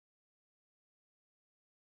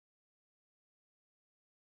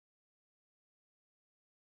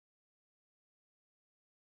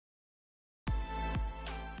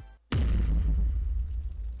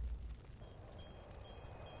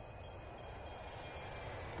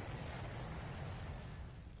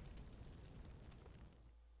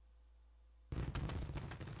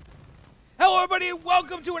everybody, and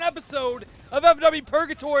welcome to an episode of FMW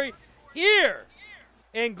Purgatory here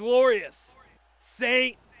in glorious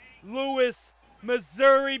St. Louis,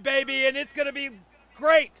 Missouri, baby, and it's going to be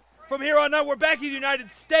great from here on out. We're back in the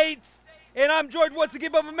United States, and I'm joined once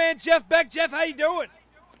again by my man, Jeff Beck. Jeff, how you doing?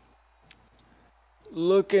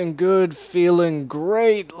 Looking good, feeling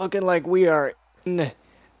great, looking like we are in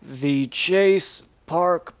the Chase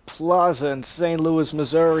Park Plaza in St. Louis,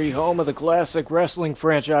 Missouri, home of the classic wrestling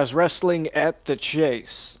franchise, Wrestling at the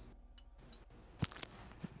Chase.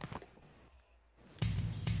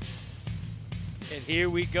 And here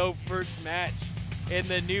we go, first match in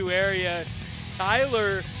the new area.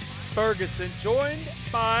 Tyler Ferguson joined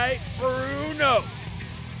by Bruno.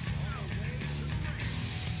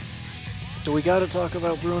 Do we gotta talk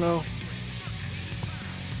about Bruno?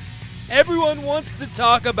 Everyone wants to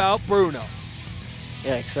talk about Bruno.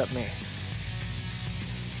 Yeah, except me.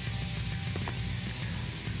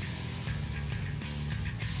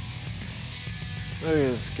 Look at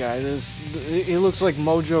this guy. He looks like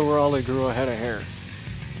Mojo Rawley grew a head of hair.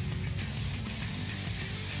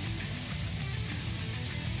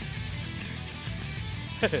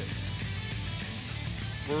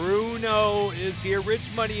 Bruno is here. Rich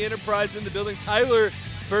Money Enterprise in the building. Tyler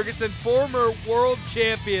Ferguson, former world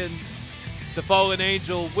champion, the Fallen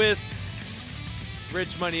Angel with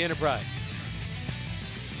Rich Money Enterprise.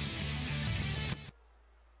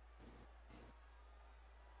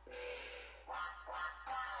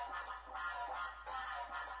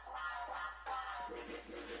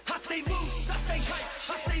 I stay loose, I stay hype,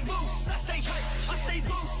 I stay loose, I stay hype, I stay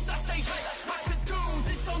loose, I stay hype. I could do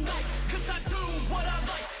this all night, cause I do what I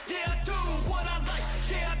like. Yeah, I do what I like,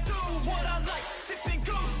 yeah, I do what I like. Sipping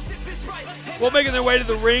goose, sip is right. Well, making their way to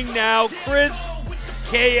the ring now, Chris,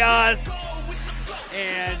 Chaos,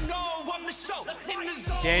 and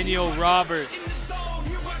Daniel Roberts.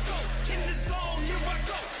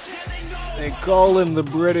 They call him the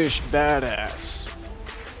British Badass.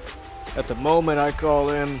 At the moment, I call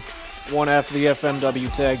him one half of the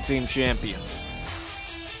FMW Tag Team Champions.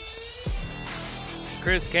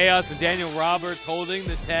 Chris Chaos and Daniel Roberts holding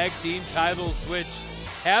the tag team titles, which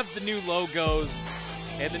have the new logos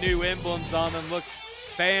and the new emblems on them. Looks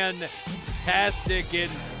fantastic, and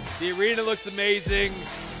the arena looks amazing.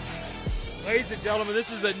 Ladies and gentlemen,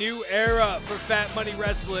 this is a new era for Fat Money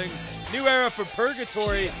Wrestling, new era for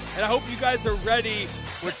Purgatory, and I hope you guys are ready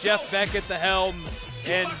with Jeff Beck at the helm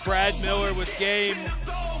and Brad Miller with game.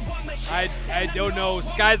 I don't know,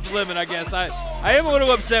 sky's the limit, I guess. I am a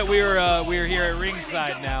little upset we are here at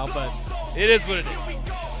ringside now, but it is what it is.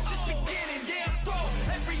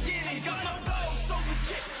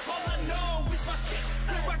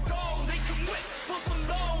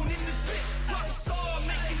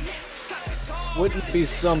 Wouldn't it be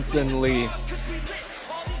something, Lee,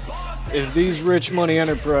 if these Rich Money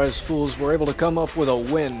Enterprise fools were able to come up with a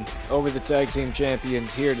win over the tag team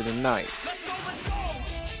champions here tonight?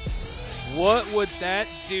 What would that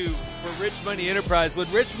do for Rich Money Enterprise? Would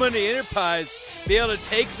Rich Money Enterprise be able to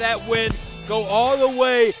take that win, go all the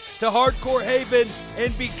way to Hardcore Haven,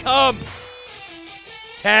 and become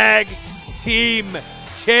tag team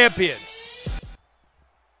champions?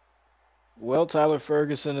 Well, Tyler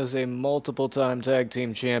Ferguson is a multiple-time tag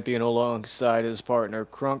team champion alongside his partner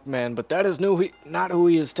Crunkman, but that is not who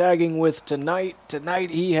he is tagging with tonight. Tonight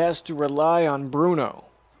he has to rely on Bruno.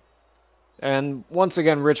 And once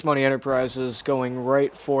again, Rich Money Enterprises going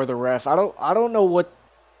right for the ref. I don't know what.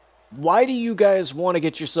 Why do you guys want to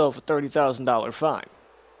get yourself a $30,000 fine?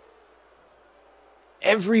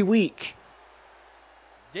 Every week.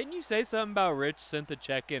 Didn't you say something about Rich sent the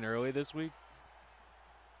check in early this week?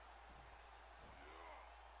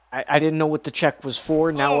 I didn't know what the check was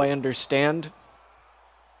for. Now I understand.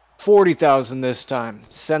 40,000 this time.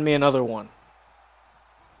 Send me another one.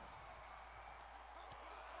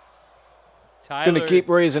 Tyler. Gonna keep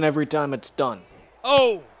raising every time it's done.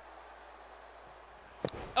 Oh!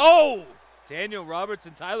 Daniel Roberts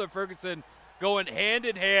and Tyler Ferguson going hand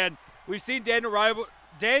in hand. We've seen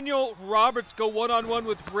Daniel Roberts go one-on-one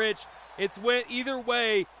with Rich. It's went either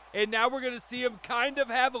way, and now we're going to see him kind of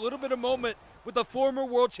have a little bit of moment with the former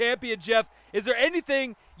world champion, Jeff. Is there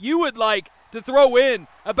anything you would like to throw in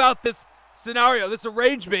about this scenario, this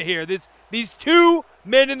arrangement here, these two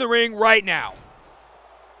men in the ring right now?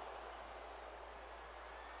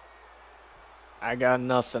 I got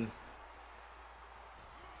nothing.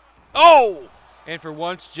 Oh! And for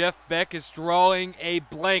once, Jeff Beck is drawing a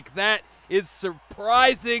blank. That is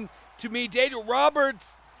surprising to me. Daniel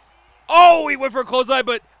Roberts. Oh, he went for a clothesline,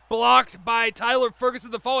 but blocked by Tyler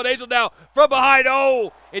Ferguson, the Fallen Angel now from behind.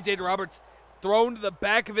 Oh, and Daniel Roberts thrown to the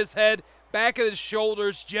back of his head, back of his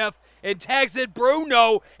shoulders, Jeff. and tags in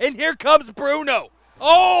Bruno, and here comes Bruno.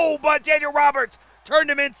 Oh, but Daniel Roberts turned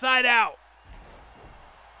him inside out.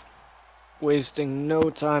 Wasting no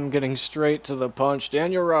time getting straight to the punch.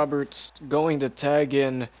 Daniel Roberts going to tag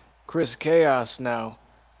in Chris Chaos now.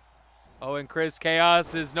 Oh, and Chris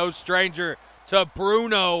Chaos is no stranger to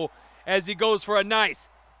Bruno as he goes for a nice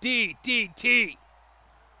DDT.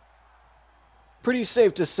 Pretty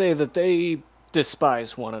safe to say that they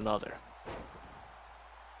despise one another.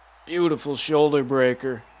 Beautiful shoulder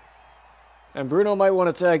breaker. And Bruno might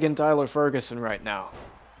want to tag in Tyler Ferguson right now.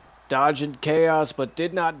 Dodging Chaos, but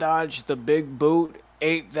did not dodge the big boot.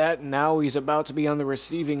 Ate that, and now he's about to be on the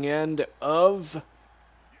receiving end of...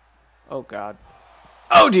 Oh, God.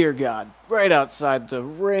 Oh, dear God. Right outside the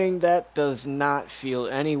ring. That does not feel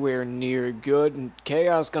anywhere near good, and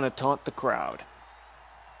Chaos gonna taunt the crowd.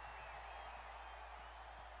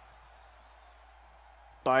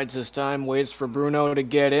 Bides his time, waits for Bruno to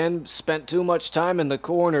get in. Spent too much time in the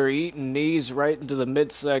corner, eating knees right into the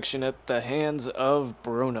midsection at the hands of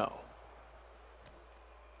Bruno.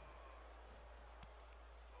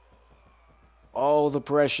 All the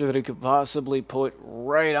pressure that he could possibly put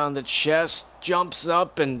right on the chest. Jumps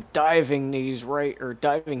up and diving knees right, or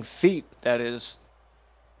diving feet, that is,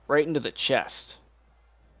 right into the chest.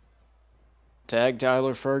 Tag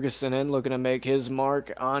Tyler Ferguson in, looking to make his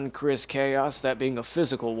mark on Chris Chaos, that being a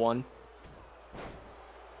physical one.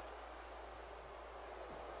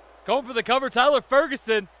 Going for the cover, Tyler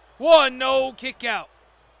Ferguson. One, no kick out.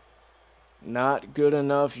 Not good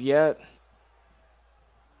enough yet.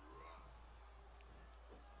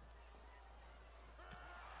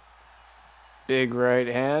 Big right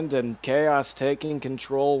hand, and Chaos taking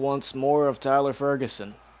control once more of Tyler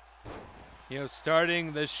Ferguson. You know,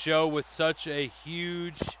 starting the show with such a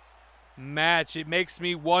huge match, it makes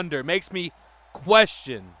me wonder, makes me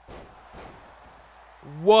question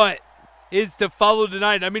what is to follow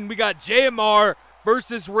tonight. I mean, we got JMR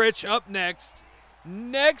versus Rich up next.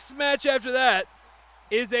 Next match after that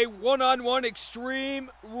is a one-on-one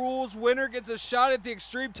Extreme Rules winner gets a shot at the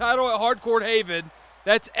Extreme title at Hardcore Haven.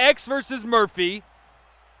 That's X versus Murphy.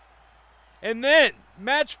 And then,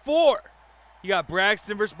 match 4. You got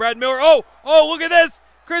Braxton versus Brad Miller. Oh, look at this.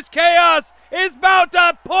 Chris Chaos is about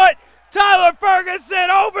to put Tyler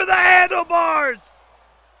Ferguson over the handlebars.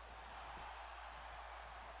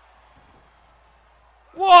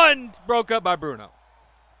 One broke up by Bruno.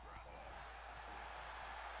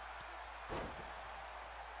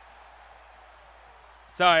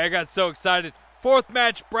 Sorry, I got so excited. 4th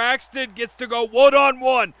match, Braxton gets to go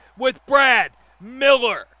one-on-one with Brad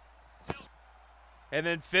Miller. And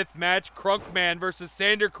then 5th match, Crunkman versus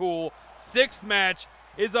Sandercool. 6th match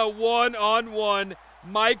is a one-on-one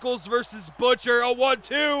Michaels versus Butcher. A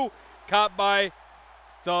 1-2. Caught by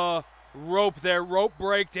the rope there. Rope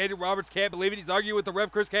break. Daniel Roberts can't believe it. He's arguing with the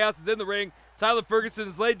ref. Chris Chaos is in the ring. Tyler Ferguson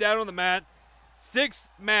is laid down on the mat. 6th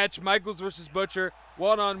match, Michaels versus Butcher.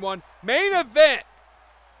 One-on-one. Main event.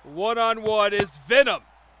 One-on-one is Venom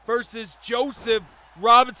versus Joseph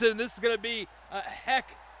Robinson. This is going to be a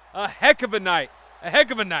heck of a night. A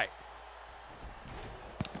heck of a night.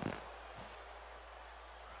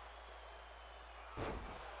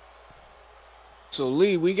 So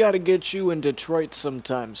Lee, we gotta get you in Detroit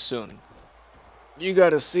sometime soon. You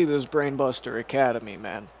gotta see this Brainbuster Academy,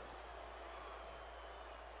 man.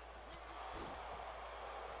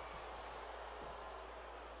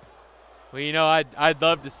 Well, you know, I'd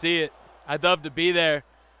love to see it. I'd love to be there.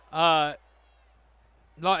 As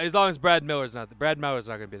long as Brad Miller's not there. Brad Miller's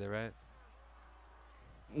not going to be there, right?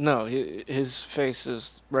 No, his face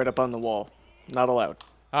is right up on the wall. Not allowed.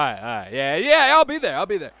 All right. Yeah, I'll be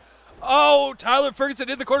there. Oh, Tyler Ferguson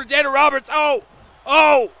in the corner. Daniel Roberts. Oh.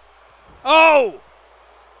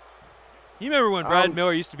 You remember when Brad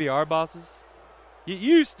Miller used to be our bosses? You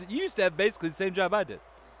used to have basically the same job I did,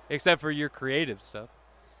 except for your creative stuff.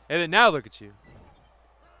 And then now look at you.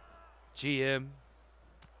 GM.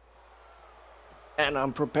 And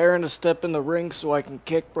I'm preparing to step in the ring so I can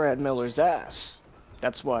kick Brad Miller's ass.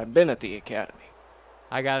 That's why I've been at the academy.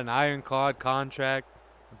 I got an ironclad contract.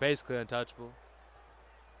 I'm basically untouchable.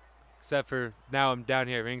 Except for now I'm down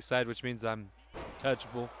here ringside, which means I'm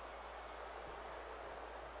touchable.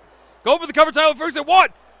 Go for the cover, Tyler Ferguson. 1,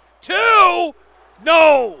 2,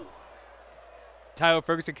 no! Tyler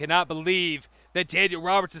Ferguson cannot believe that Daniel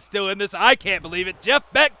Roberts is still in this. I can't believe it. Jeff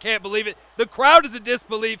Beck can't believe it. The crowd is in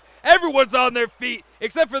disbelief. Everyone's on their feet,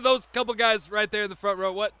 except for those couple guys right there in the front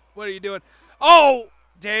row. What are you doing? Oh,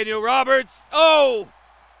 Daniel Roberts. Oh,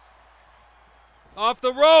 off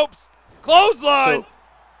the ropes. Clothesline. So,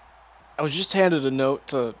 I was just handed a note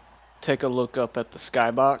to take a look up at the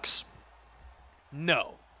skybox.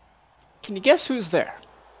 No. Can you guess who's there?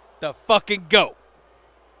 The fucking GOAT.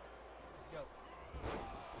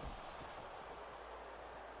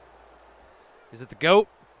 Is it the GOAT?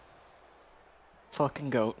 Fucking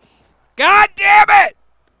GOAT. God damn it!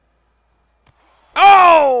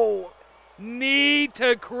 Oh! Knee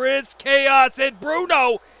to Chris Chaos and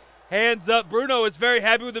Bruno. Hands up. Bruno is very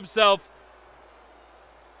happy with himself.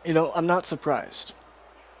 You know, I'm not surprised.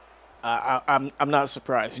 I'm not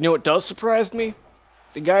surprised. You know what does surprise me?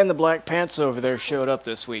 The guy in the black pants over there showed up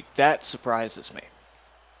this week. That surprises me.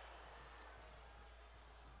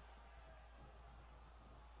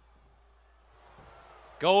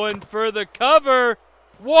 Going for the cover.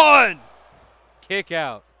 One. Kick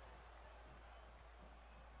out.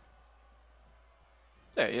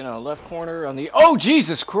 Yeah, you know, left corner on the... Oh,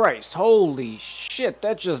 Jesus Christ! Holy shit,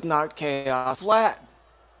 that just knocked Chaos flat.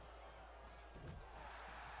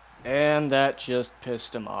 And that just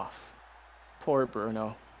pissed him off. Poor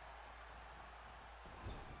Bruno.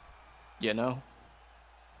 You know?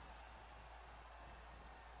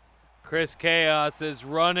 Chris Chaos is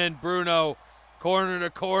running Bruno corner to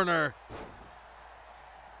corner.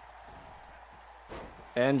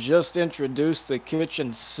 And just introduced the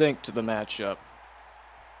kitchen sink to the matchup.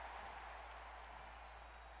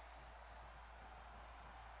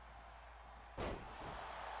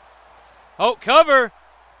 Oh, cover.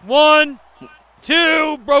 1,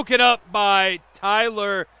 2. Broken up by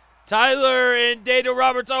Tyler. Tyler and Daniel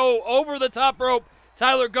Roberts. Oh, over the top rope.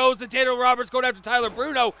 Tyler goes and Daniel Roberts going after Tyler.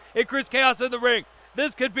 Bruno and Chris Chaos in the ring.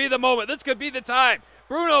 This could be the moment. This could be the time.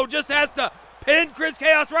 Bruno just has to pin Chris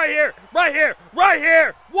Chaos right here. Right here. Right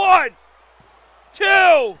here. 1,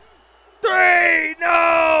 2, 3.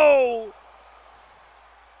 No!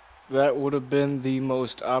 That would have been the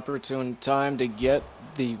most opportune time to get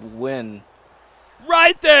the win.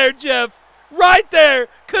 Right there, Jeff. Right there.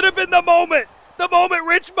 Could have been the moment. The moment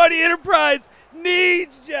Rich Money Enterprise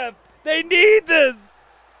needs, Jeff. They need this.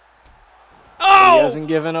 Oh! He hasn't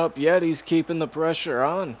given up yet. He's keeping the pressure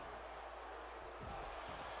on.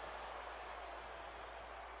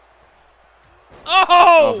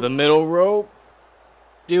 Oh! Off the middle rope.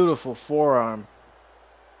 Beautiful forearm.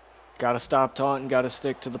 Gotta stop taunting. Gotta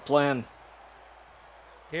stick to the plan.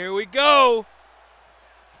 Here we go.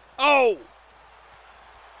 Oh!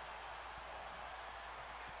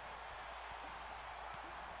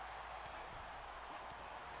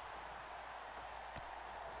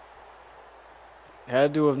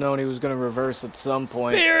 Had to have known he was going to reverse at some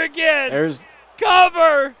point. Spear again. There's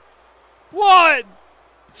Cover. 1,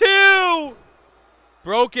 2.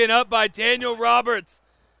 Broken up by Daniel Roberts.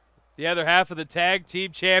 The other half of the tag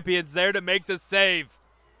team champions there to make the save.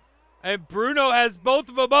 And Bruno has both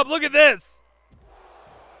of them up. Look at this.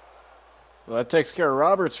 Well, that takes care of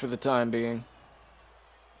Roberts for the time being.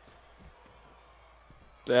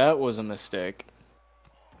 That was a mistake.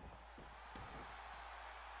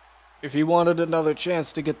 If he wanted another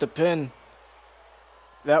chance to get the pin,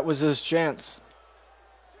 that was his chance.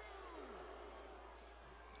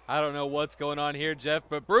 I don't know what's going on here, Jeff,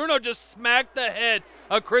 but Bruno just smacked the head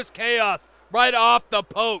of Chris Chaos right off the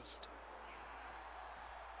post.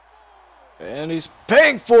 And he's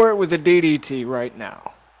paying for it with a DDT right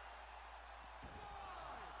now.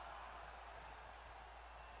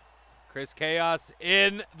 Chris Chaos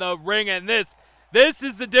in the ring, and this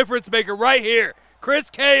is the difference maker right here.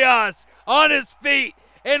 Chris Chaos on his feet,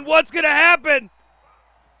 and what's going to happen?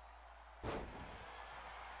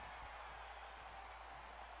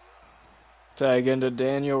 Tag into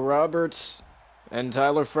Daniel Roberts, and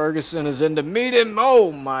Tyler Ferguson is in to meet him.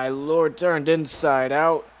 Oh my lord, turned inside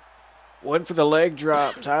out. Went for the leg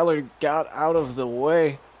drop. Tyler got out of the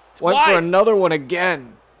way. Went for another one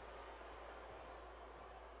again.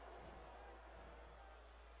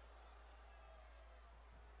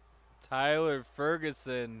 Tyler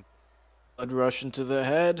Ferguson. Blood rushing to the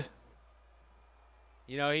head.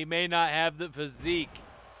 You know, he may not have the physique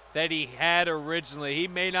that he had originally. He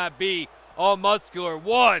may not be all muscular.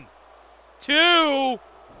 1, 2.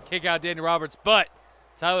 Kick out Daniel Roberts, but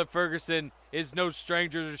Tyler Ferguson is no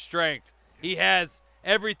stranger to strength. He has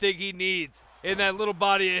everything he needs in that little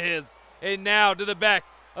body of his. And now to the back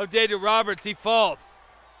of Daniel Roberts. He falls.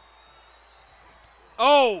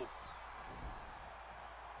 Oh!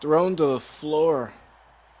 Thrown to the floor.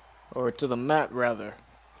 Or to the mat, rather.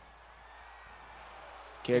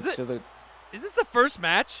 Kick to the... Is this the first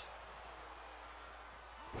match?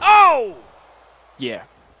 Oh! Yeah.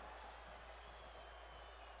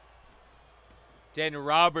 Daniel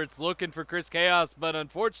Roberts looking for Chris Chaos, but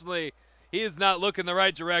unfortunately, he is not looking the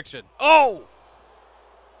right direction. Oh!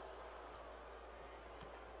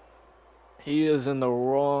 He is in the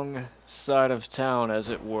wrong side of town, as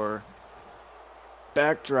it were.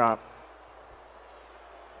 backdrop.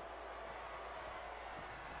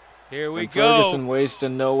 Here we and go. Ferguson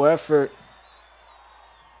wasting no effort.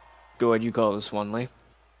 Go ahead, you call this one, Lee.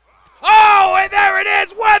 Oh, and there it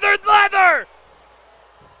is, weathered leather.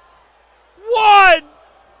 1,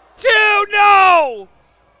 2, no.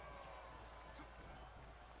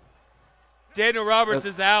 Daniel Roberts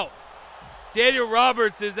is out. Daniel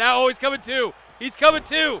Roberts is out. Oh, he's coming too. He's coming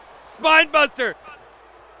too. Spine buster.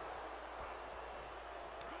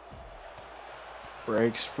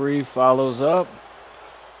 Breaks free, follows up.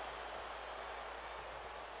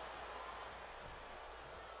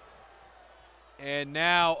 And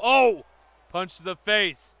now, oh, punch to the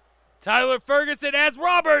face. Tyler Ferguson has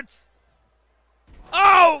Roberts.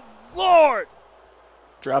 Oh, Lord.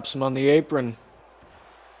 Drops him on the apron.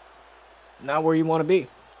 Not where you want to be.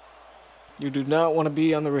 You do not want to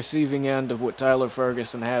be on the receiving end of what Tyler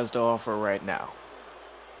Ferguson has to offer right now.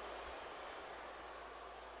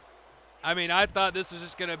 I mean, I thought this was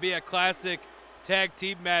just going to be a classic tag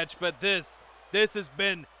team match, but this has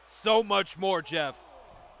been so much more, Jeff.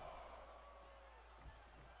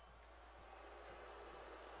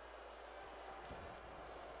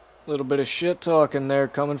 Little bit of shit talking there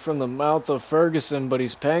coming from the mouth of Ferguson, but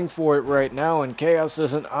he's paying for it right now, and Chaos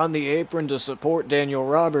isn't on the apron to support Daniel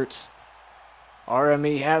Roberts.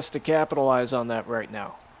 RME has to capitalize on that right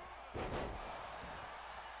now.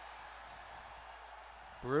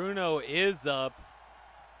 Bruno is up.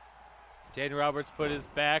 Daniel Roberts put his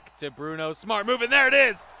back to Bruno. Smart move, and there it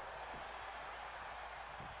is.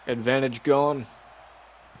 Advantage gone.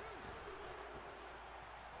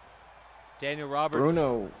 Daniel Roberts.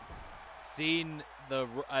 Bruno. Seen the,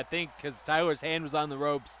 I think, because Tyler's hand was on the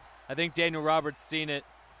ropes. I think Daniel Roberts seen it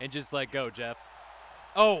and just let go, Jeff.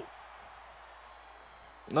 Oh.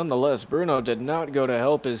 Nonetheless, Bruno did not go to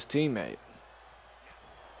help his teammate.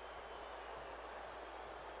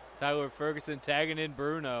 Tyler Ferguson tagging in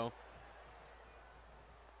Bruno.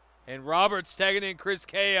 And Roberts tagging in Chris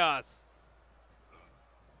Chaos.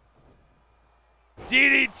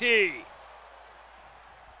 DDT.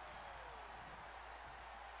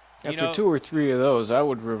 After 2 or 3 of those, I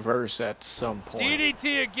would reverse at some point.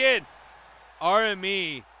 DDT again.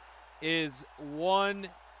 RME is one,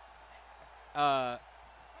 the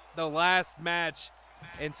last match,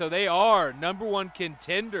 and so they are #1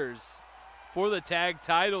 contenders for the tag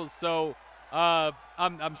titles. So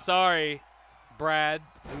I'm sorry, Brad,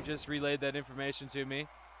 who just relayed that information to me.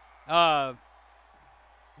 Yeah,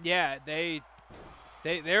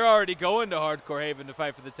 they're already going to Hardcore Haven to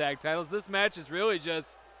fight for the tag titles. This match is really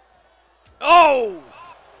just to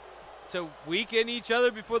weaken each other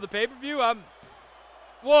before the pay-per-view.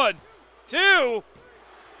 1, 2,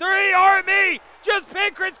 3, RME just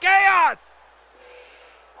pinned Chris Chaos.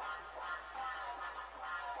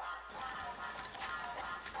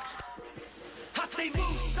 I stay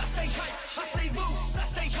loose, I stay hype, I stay loose, I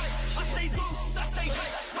stay hype, I stay loose, I stay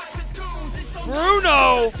hype. I could do this all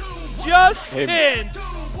Bruno just pinned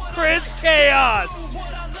Chris Chaos.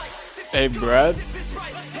 Hey, Brad.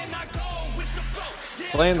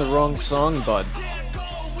 Playing the wrong song, bud.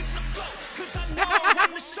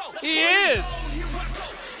 He is.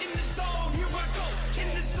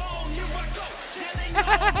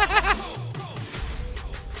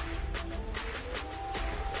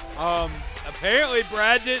 Apparently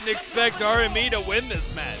Brad didn't expect RME to win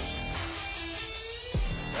this match.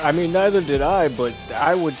 I mean, neither did I, but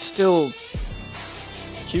I would still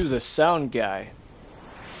cue the sound guy.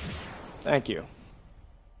 Thank you.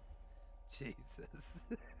 Jesus.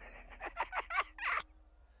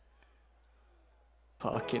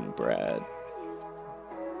 Fucking Brad.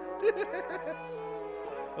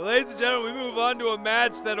 Well, ladies and gentlemen, we move on to a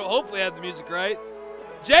match that'll hopefully have the music right.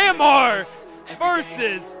 JMR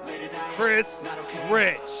versus Chris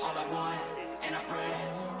Rich.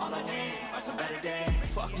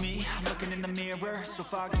 Fuck me, I'm looking in the mirror, so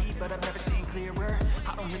foggy, but I've never seen clearer.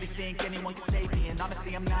 I don't really think anyone can save me, and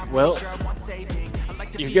honestly, I'm not Well, sure I want saving.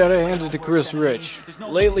 you gotta hand it to Chris Rich.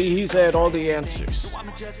 Lately, he's had all the answers.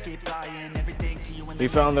 He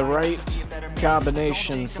found the right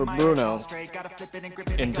combination for Bruno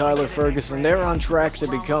and Tyler Ferguson. They're on track to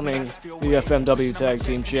becoming the FMW Tag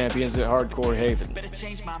Team Champions at Hardcore Haven.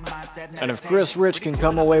 And if Chris Rich can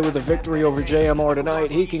come away with a victory over JMR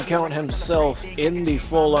tonight, he can count himself in the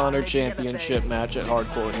Full Honor Championship match at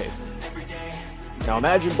Hardcore Haven. Now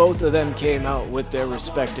imagine both of them came out with their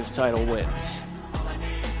respective title wins.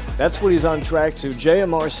 That's what he's on track to.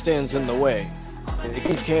 JMR stands in the way.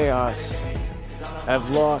 The Chaos have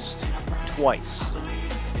lost twice.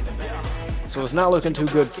 So it's not looking too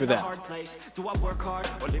good for them. Do I work hard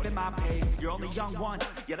or live at my pace? You're only young one,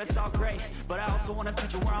 yeah, that's all great. But I also want a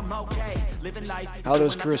future where I'm okay. Living life. How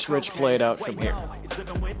does Chris Rich play it out from here? It's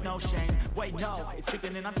living with no shame. Wait, no, it's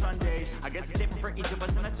sleeping in on Sundays. I guess it's different for each of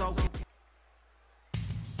us, and that's okay.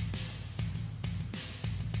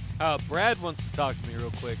 Brad wants to talk to me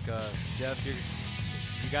real quick. Jeff, you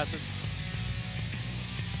got this?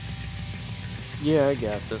 Yeah, I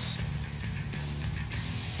got this.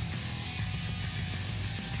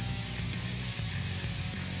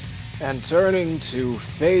 And turning to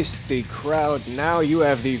face the crowd, now you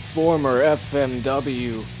have the former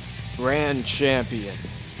FMW Grand Champion.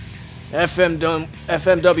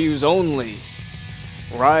 FMW's only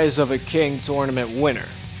Rise of a King tournament winner.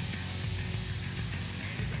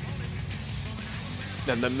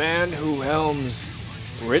 And the man who helms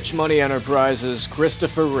Rich Money Enterprises,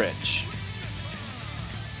 Christopher Rich.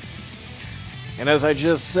 And as I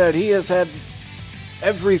just said, he has had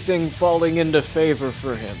everything falling into favor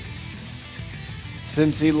for him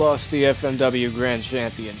since he lost the FMW Grand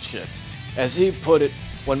Championship. As he put it,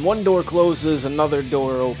 when one door closes, another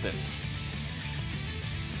door opens.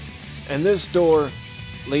 And this door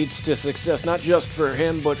leads to success not just for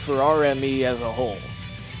him, but for RME as a whole.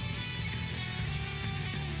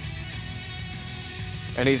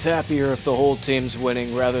 And he's happier if the whole team's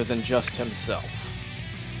winning rather than just himself.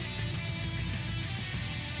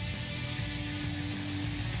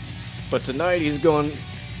 But tonight he's going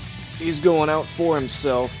out for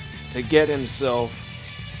himself to get himself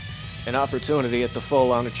an opportunity at the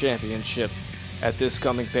Full Honor Championship at this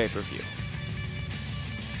coming pay-per-view.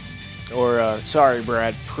 Or, sorry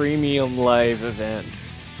Brad, Premium Live Event.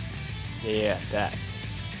 Yeah, that.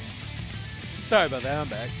 Sorry about that, I'm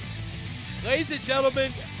back. Ladies and gentlemen,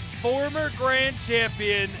 former Grand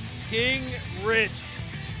Champion King Rich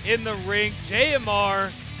in the ring.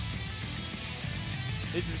 JMR.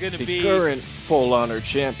 This is going to be the current Full Honor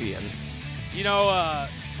Champion. You know, I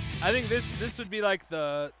think this would be like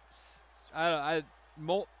the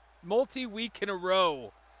multi-week in a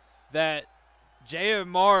row that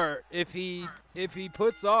JMR, if he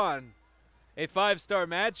puts on a 5-star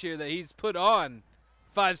match here, that he's put on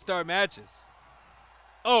 5-star matches.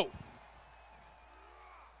 Oh.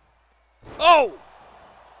 Oh!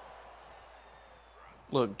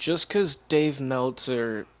 Look, just because Dave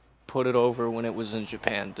Meltzer put it over when it was in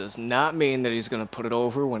Japan does not mean that he's going to put it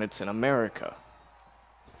over when it's in America.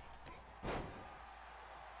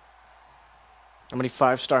 How many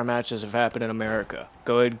 5-star matches have happened in America?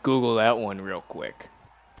 Go ahead and Google that one real quick.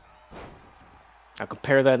 Now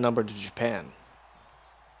compare that number to Japan.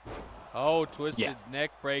 Oh, twisted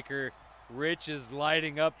neck breaker. Rich is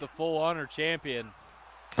lighting up the Full Honor Champion.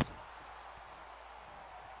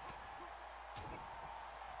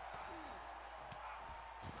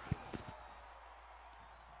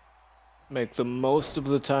 Make the most of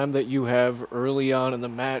the time that you have early on in the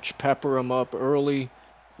match. Pepper them up early.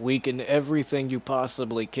 Weaken everything you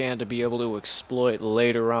possibly can to be able to exploit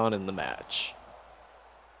later on in the match.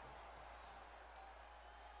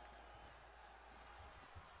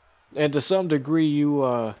 And to some degree, you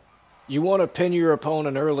want to pin your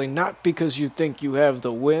opponent early, not because you think you have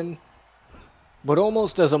the win, but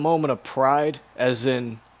almost as a moment of pride, as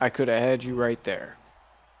in, I could have had you right there.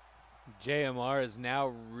 JMR has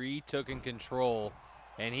now retaken control,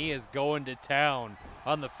 and he is going to town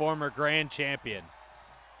on the former Grand Champion.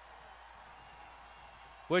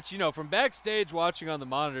 Which, you know, from backstage watching on the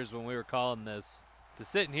monitors when we were calling this, to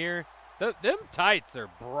sitting here, them tights are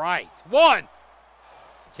bright. One!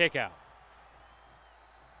 Kick out.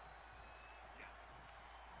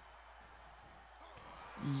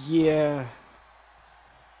 Yeah.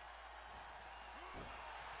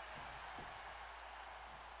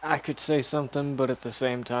 I could say something, but at the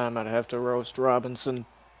same time, I'd have to roast Robinson.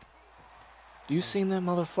 You seen that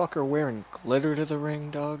motherfucker wearing glitter to the ring,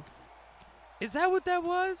 dog? Is that what that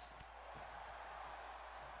was?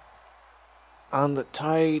 On the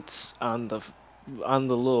tights, on the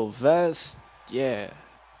little vest, yeah.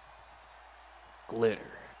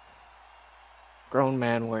 Glitter. Grown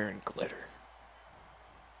man wearing glitter.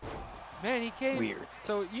 Man, he came. Weird.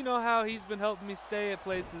 So you know how he's been helping me stay at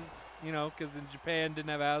places, you know, because in Japan didn't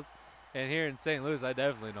have a house, and here in St. Louis I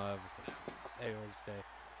definitely don't have anywhere to stay.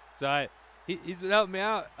 So he's been helping me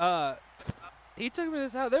out. He took me to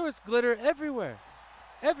this house. There was glitter everywhere,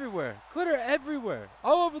 glitter everywhere,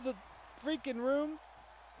 all over the freaking room.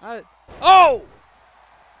 Oh!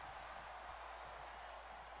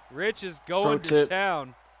 Rich is going to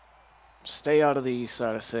town. Stay out of the east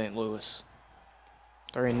side of St. Louis.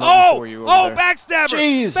 There ain't nothing for you over there. Backstabber!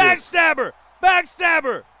 Jesus! Backstabber!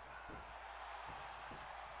 Backstabber!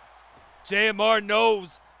 JMR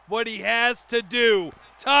knows what he has to do.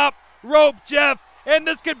 Top rope, Jeff, and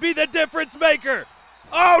this could be the difference maker.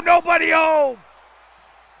 Oh, nobody home.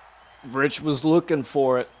 Rich was looking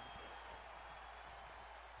for it.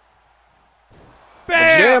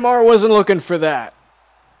 Bam! JMR wasn't looking for that.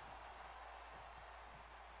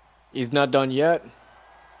 He's not done yet.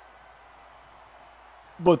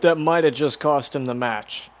 But that might have just cost him the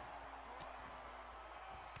match.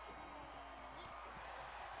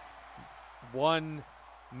 One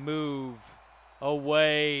move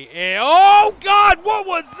away. And oh, God, what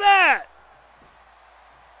was that?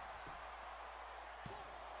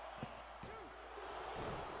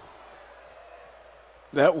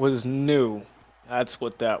 That was new. That's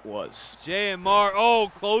what that was. JMR,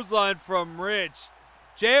 oh, clothesline from Rich.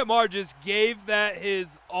 JMR just gave that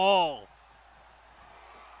his all.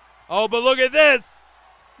 Oh, but look at this.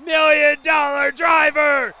 $1 million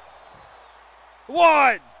driver.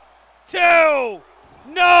 1, 2,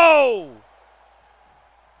 no.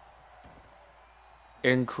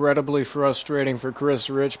 Incredibly frustrating for Chris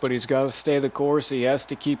Rich, but he's got to stay the course. He has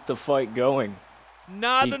to keep the fight going.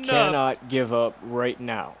 Not he enough. Cannot give up right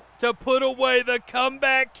now. To put away the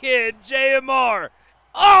comeback kid, JMR.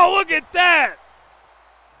 Oh, look at that.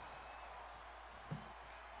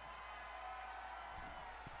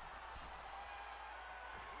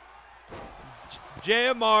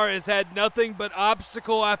 JMR has had nothing but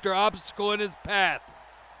obstacle after obstacle in his path.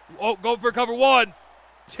 Oh, go for cover 1,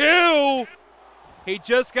 2. He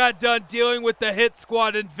just got done dealing with the hit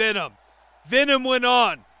squad in Venom. Venom went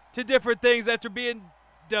on to different things after being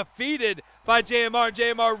defeated by JMR.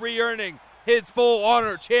 JMR re-earning his full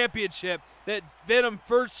honor championship that Venom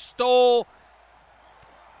first stole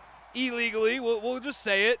illegally. We'll just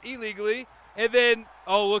say it, illegally. And then,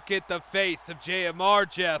 oh, look at the face of JMR,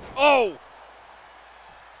 Jeff. Oh!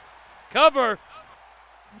 Cover.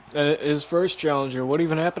 His first challenger. What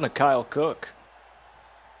even happened to Kyle Cook?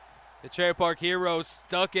 The Cherry Park Hero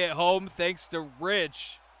stuck at home thanks to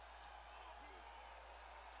Rich.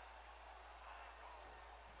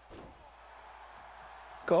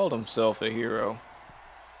 Called himself a hero.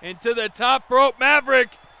 Into the top rope, Maverick.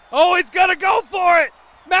 Oh, he's gonna go for it.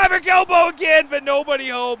 Maverick elbow again, but nobody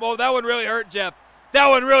home. Oh, that one really hurt, Jeff. That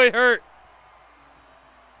one really hurt.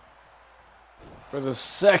 For the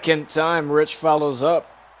second time, Rich follows up.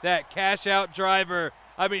 That cash out driver.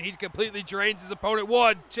 I mean, he completely drains his opponent.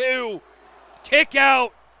 1, 2. Kick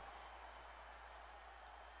out.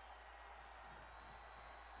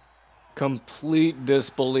 Complete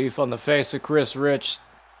disbelief on the face of Chris Rich.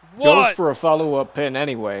 What? Goes for a follow-up pin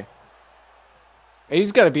anyway.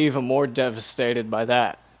 He's got to be even more devastated by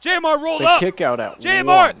that. JMR rolled the up. Kick out at JMR.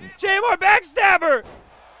 1. JMR backstabber.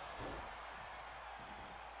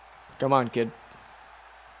 Come on, kid.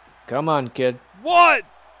 Come on, kid. 1,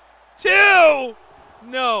 2.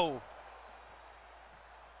 No.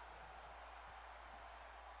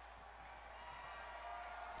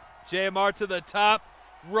 JMR to the top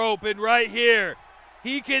rope, and right here,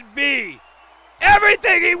 he could be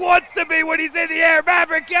everything he wants to be when he's in the air.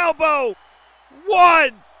 Maverick elbow.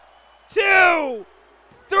 1, 2,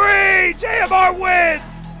 3. JMR wins.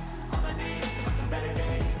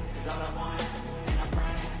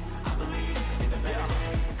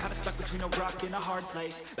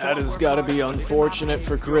 That has got to be unfortunate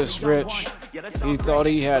for Chris Rich. He thought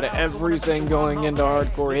he had everything going into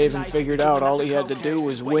Hardcore Haven figured out. All he had to do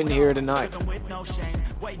was win here tonight.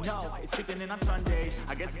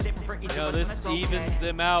 You know, this evens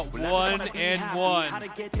them out 1 and 1.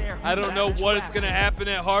 I don't know what it's going to happen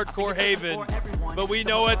at Hardcore Haven, but we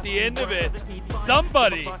know at the end of it,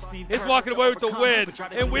 somebody is walking away with the win,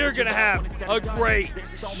 and we're going to have a great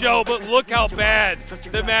show. But look how bad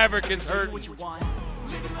the Maverick is hurting.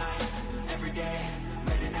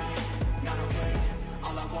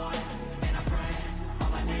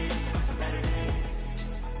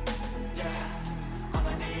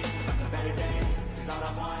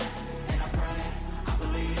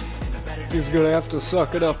 He's gonna have to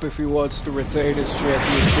suck it up if he wants to retain his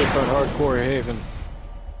championship at Hardcore Haven.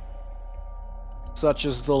 Such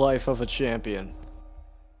is the life of a champion.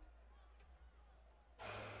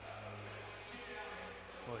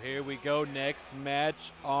 Well, here we go, next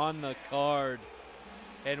match on the card.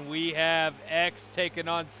 And we have X taking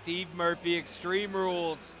on Steve Murphy, Extreme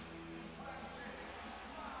Rules.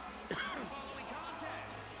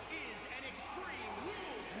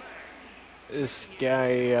 This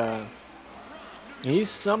guy, he's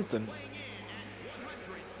something.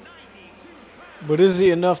 But is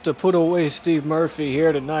he enough to put away Steve Murphy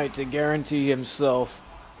here tonight to guarantee himself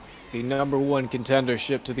the #1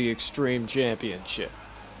 contendership to the Extreme Championship?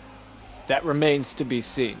 That remains to be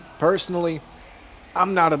seen. Personally,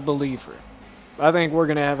 I'm not a believer. I think we're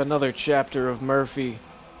going to have another chapter of Murphy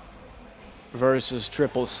versus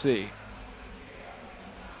Triple C.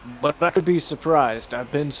 But I could be surprised. I've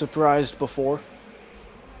been surprised before.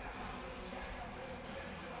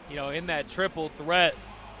 You know, in that triple threat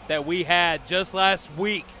that we had just last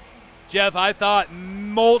week, Jeff, I thought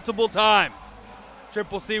multiple times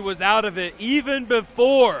Triple C was out of it even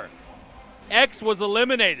before X was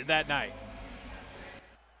eliminated that night.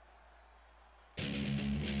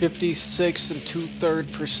 56 and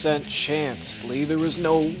 2/3% chance, Lee. There was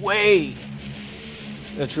no way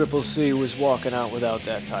that Triple C was walking out without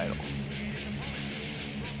that title.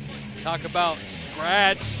 Talk about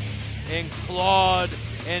scratched and clawed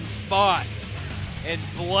and fought and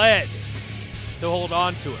bled to hold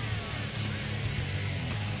on to it.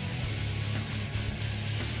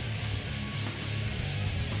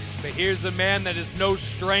 But here's a man that is no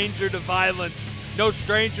stranger to violence, no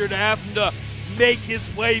stranger to having to make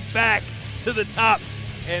his way back to the top,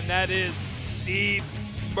 and that is Steve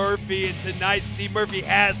Murphy. And tonight, Steve Murphy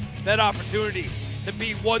has that opportunity to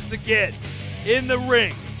be once again in the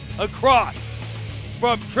ring across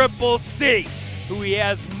from Triple C, who he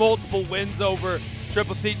has multiple wins over.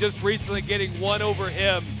 Triple C just recently getting one over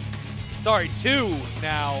him. Sorry, two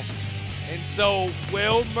now. And so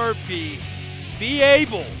will Murphy be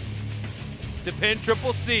able to pin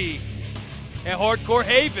Triple C at Hardcore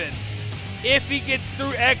Haven if he gets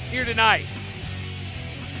through X here tonight?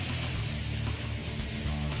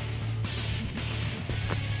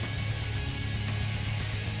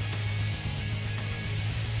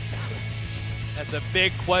 That's a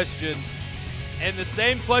big question. And the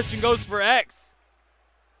same question goes for X.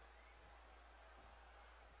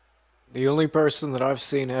 The only person that I've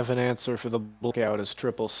seen have an answer for the blackout is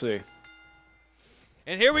Triple C.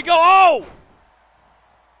 And here we go. Oh!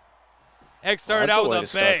 X started That's out a way with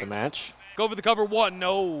to a start bang. the match. Go for the cover one.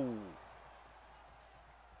 No.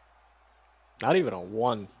 Not even a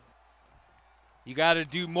 1. You got to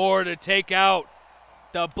do more to take out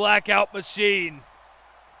the blackout machine.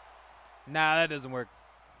 Nah, that doesn't work.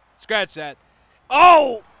 Scratch that.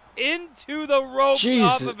 Oh! Into the ropes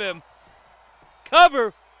off of him.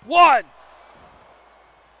 Cover one.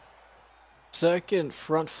 Second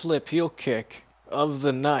front flip heel kick of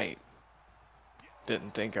the night.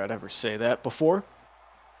 Didn't think I'd ever say that before.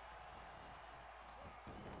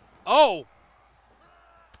 Oh.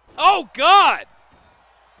 Oh, God.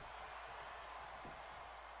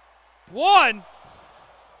 One.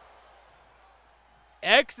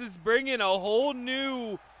 X is bringing a whole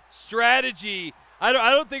new strategy. I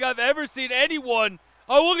don't think I've ever seen anyone.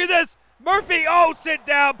 Oh, look at this. Murphy. Oh, sit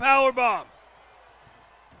down powerbomb.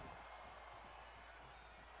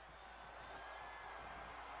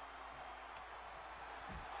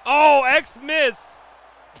 Oh, X missed.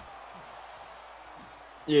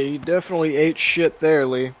 Yeah, you definitely ate shit there,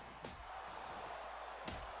 Lee.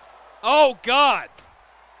 Oh, God.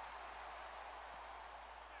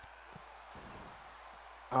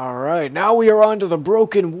 Alright, now we are on to the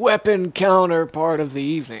broken weapon counter part of the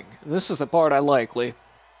evening. This is the part I like, Lee.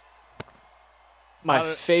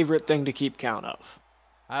 My favorite thing to keep count of.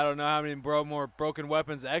 I don't know how many more broken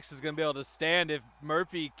weapons X is going to be able to stand if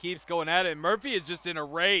Murphy keeps going at it. Murphy is just in a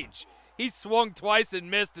rage. He swung twice and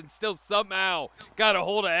missed and still somehow got a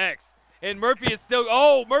hold of X. And Murphy is still,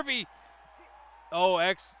 oh, Murphy. Oh,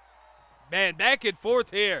 X. Man, back and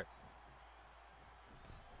forth here.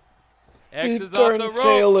 X He is off the turned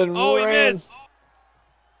tail rope. and Oh, he ran. missed.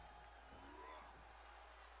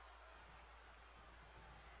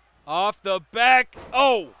 Off the back.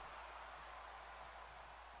 Oh.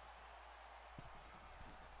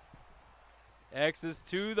 X is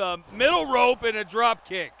to the middle rope and a drop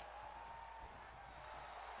kick.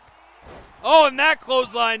 Oh, and that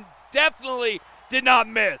clothesline definitely did not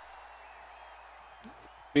miss.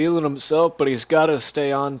 Feeling himself, but he's got to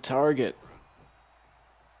stay on target.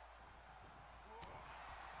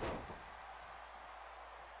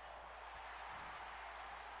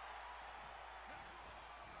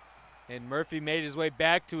 And Murphy made his way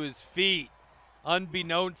back to his feet,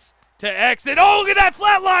 unbeknownst to X. And oh, look at that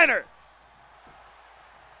flatliner!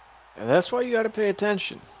 And that's why you got to pay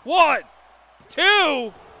attention. 1,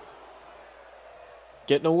 2.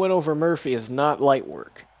 Getting a win over Murphy is not light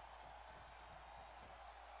work.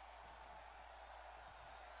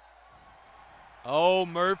 Oh,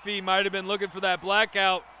 Murphy might have been looking for that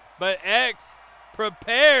blackout, but X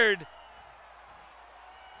prepared.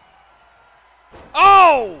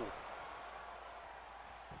 Oh!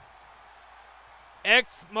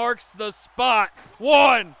 X marks the spot.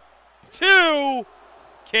 1, 2.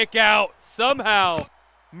 Kick out somehow.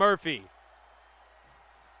 Murphy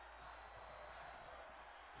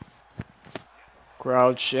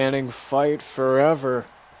Crowd chanting fight forever.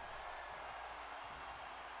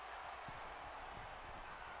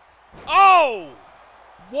 Oh!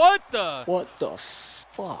 What the? What the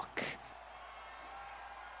fuck?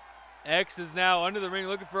 X is now under the ring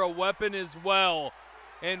looking for a weapon as well.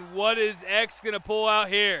 And what is X going to pull out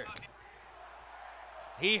here?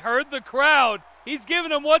 He heard the crowd. He's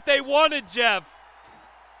giving them what they wanted, Jeff.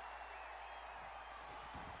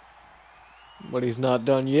 But he's not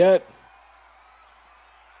done yet.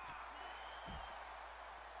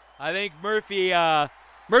 I think Murphy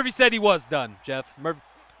said he was done, Jeff.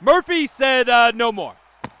 Murphy said no more.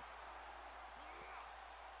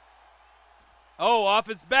 Oh, off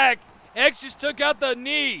his back. X just took out the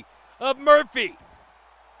knee of Murphy.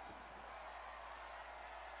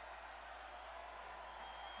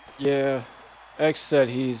 Yeah, X said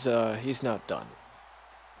he's not done.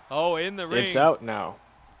 Oh, in the ring. It's out now.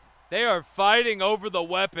 They are fighting over the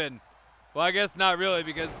weapon. Well, I guess not really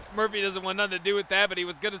because Murphy doesn't want nothing to do with that, but he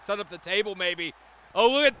was going to set up the table maybe. Oh,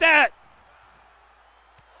 look at that.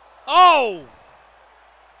 Oh!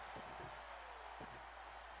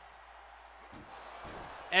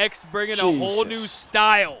 X bringing a whole new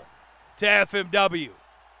style to FMW.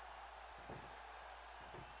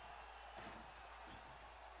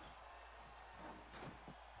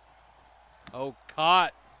 Oh,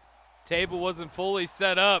 caught. Table wasn't fully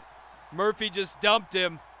set up. Murphy just dumped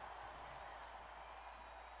him.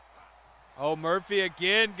 Oh, Murphy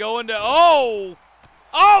again going to, oh!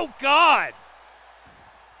 Oh, God!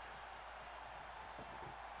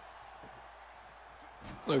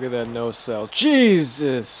 Look at that no sell.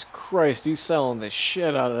 Jesus Christ, he's selling the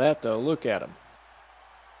shit out of that though. Look at him.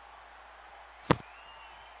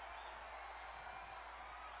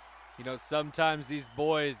 You know, sometimes these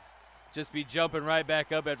boys just be jumping right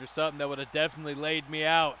back up after something that would have definitely laid me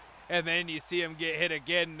out. And then you see him get hit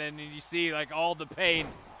again, and then you see like all the pain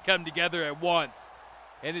come together at once.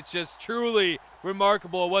 And it's just truly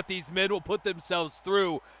remarkable what these men will put themselves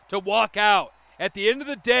through to walk out at the end of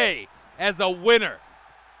the day as a winner.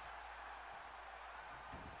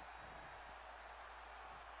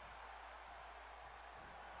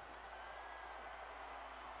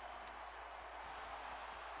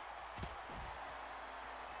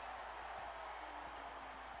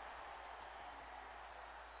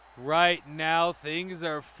 Right now, things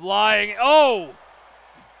are flying. Oh!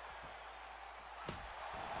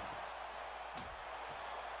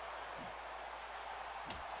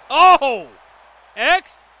 Oh!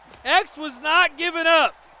 X was not giving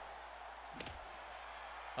up.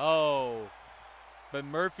 Oh. But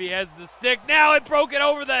Murphy has the stick. Now it broke it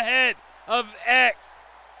over the head of X.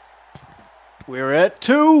 We're at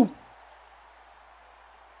 2.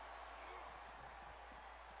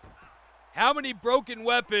 How many broken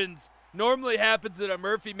weapons normally happens in a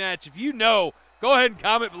Murphy match? If you know, go ahead and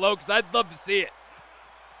comment below because I'd love to see it.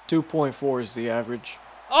 2.4 is the average.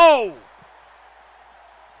 Oh!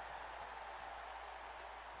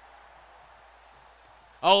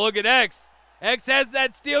 Oh, look at X. X has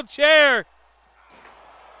that steel chair.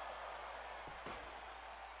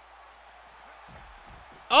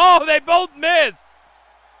 Oh, they both missed.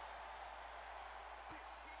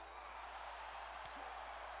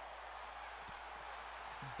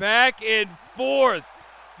 Back and forth.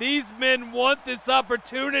 These men want this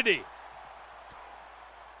opportunity.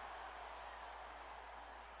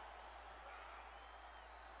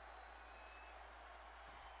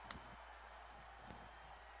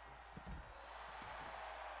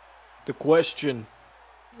 The question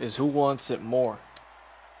is who wants it more?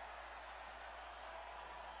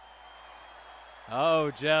 Oh,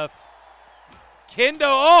 Jeff. Kendo,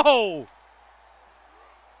 oh!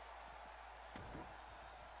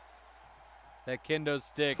 That kendo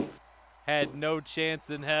stick had no chance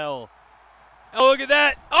in hell. Oh, look at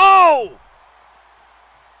that. Oh!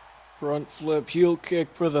 Front flip heel kick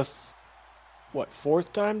for the,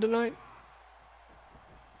 fourth time tonight?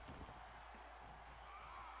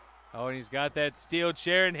 Oh, and he's got that steel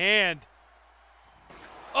chair in hand.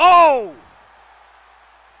 Oh!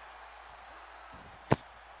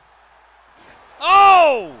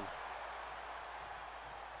 Oh!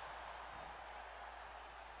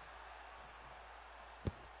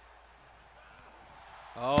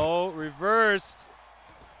 Oh, reversed.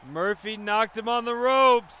 Murphy knocked him on the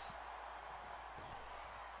ropes.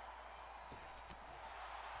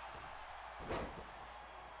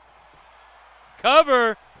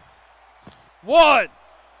 Cover. 1,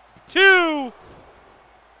 2.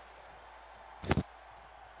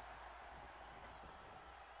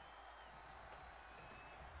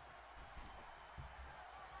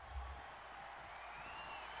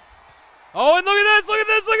 Oh, and look at this, look at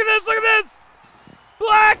this, look at this, look at this.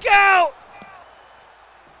 Blackout!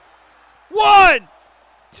 1,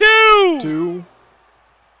 2. 2.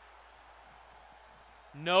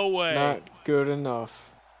 No way. Not good enough.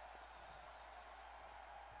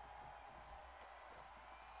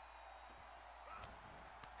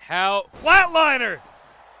 How? Flatliner!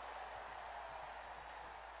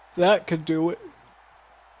 That could do it.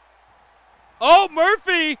 Oh,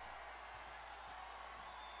 Murphy!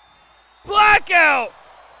 Blackout!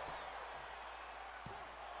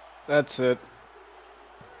 That's it.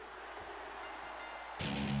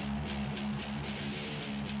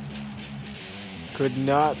 Could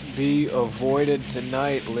not be avoided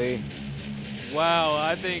tonight, Lee. Wow,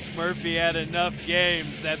 I think Murphy had enough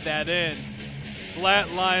games at that end.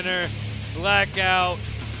 Flatliner, blackout,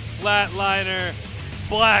 flatliner,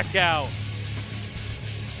 blackout.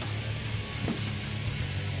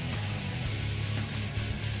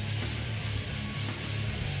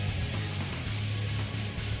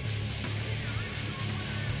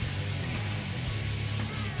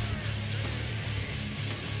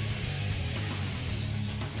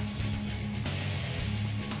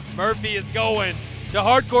 Murphy is going to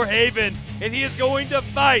Hardcore Haven, and he is going to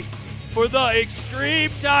fight for the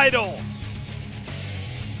Extreme title.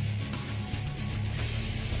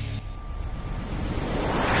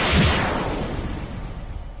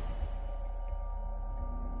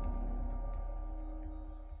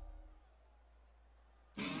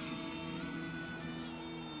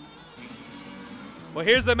 Well,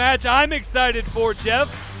 here's a match I'm excited for,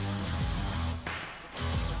 Jeff.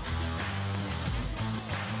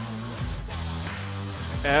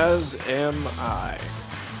 As am I.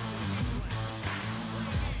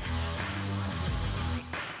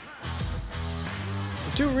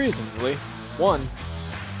 For 2 reasons, Lee. 1,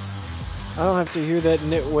 I don't have to hear that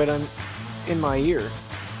nitwit in my ear.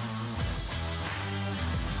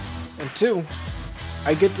 And 2,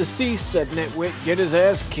 I get to see said nitwit get his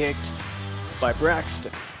ass kicked by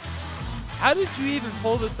Braxton. How did you even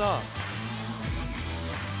pull this off?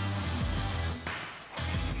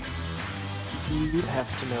 You'd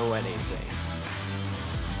have to know anything.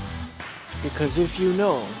 Because if you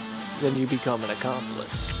know, then you become an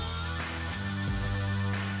accomplice.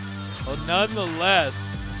 Well, nonetheless,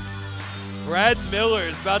 Brad Miller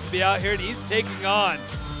is about to be out here, and he's taking on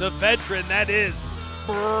the veteran that is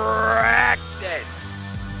Braxton.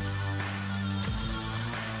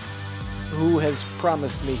 Who has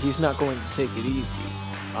promised me he's not going to take it easy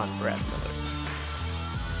on Brad Miller.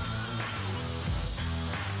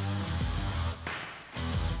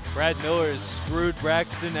 Brad Miller has screwed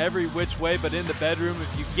Braxton every which way but in the bedroom,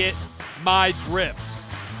 if you get my drift.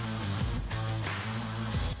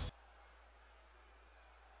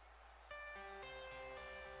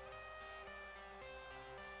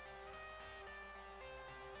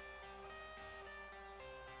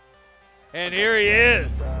 And here he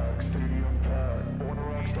is.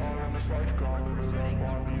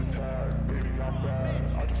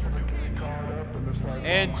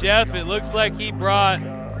 And Jeff, it looks like he brought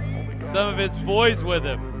some of his boys with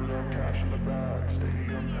him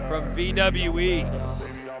from VWE.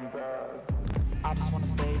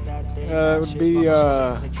 It would be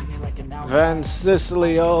Van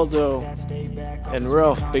Sicily Aldo and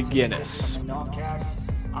Ralph Beginnis.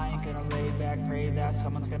 I ain't gonna lay back, pray that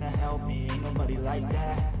someone's gonna help me. Ain't nobody like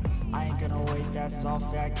that. I ain't gonna wait, that's all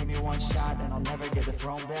fact. Give me one shot and I'll never get the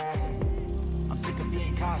throne back. I'm sick of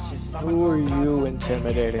being cautious. Who are you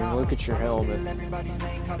intimidating? Look at your helmet.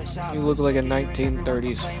 You look like a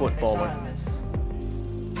 1930s footballer.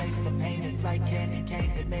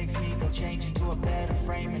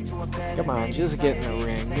 Come on, just get in the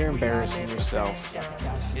ring. You're embarrassing yourself.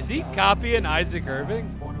 Is he copying Isaac Irving?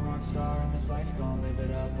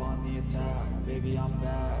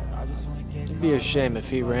 It'd be a shame if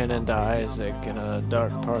he ran into Isaac in a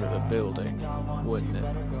dark part of the building, wouldn't it?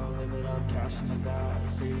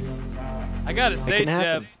 I gotta say,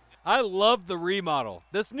 Jeff, I love the remodel.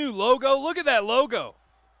 This new logo, look at that logo.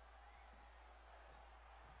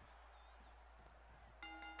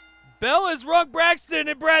 Bell has rung Braxton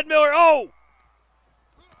and Brad Miller. Oh!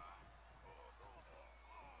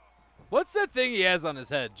 What's that thing he has on his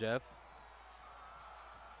head, Jeff?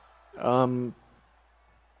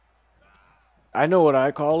 I know what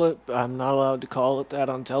I call it, but I'm not allowed to call it that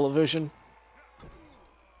on television.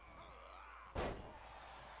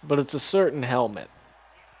 But it's a certain helmet.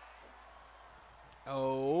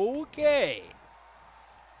 Okay.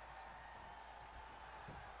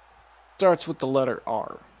 Starts with the letter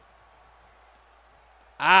R.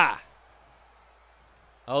 Ah.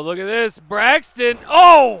 Oh, look at this. Braxton.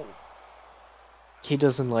 Oh! He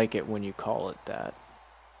doesn't like it when you call it that.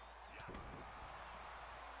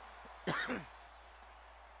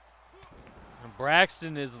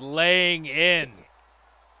 Braxton is laying in.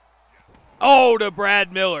 Oh, to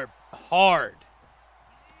Brad Miller. Hard.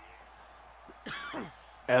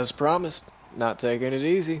 As promised, not taking it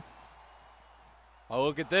easy. Oh,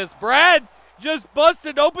 look at this. Brad just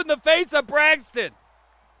busted open the face of Braxton.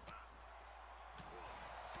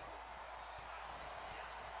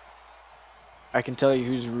 I can tell you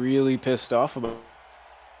who's really pissed off about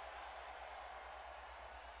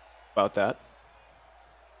that.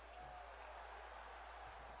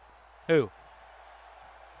 Who?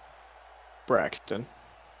 Braxton.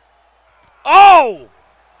 Oh!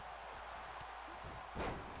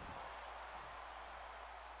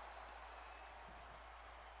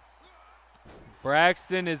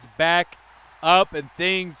 Braxton is back up and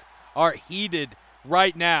things are heated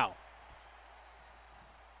right now.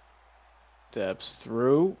 Steps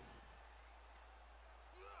through.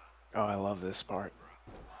 Oh, I love this part.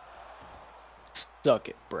 Stuck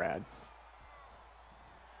it, Brad.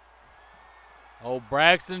 Oh,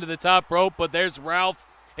 Braxton to the top rope, but there's Ralph.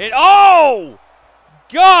 And oh!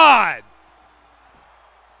 God!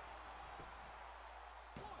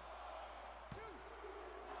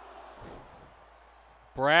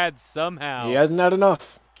 Brad somehow He hasn't had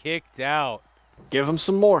enough. kicked out. Give him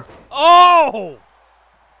some more. Oh!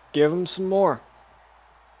 Give him some more.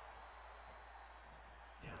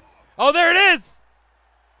 Oh, there it is!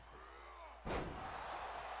 That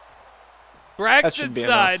Braxton's should be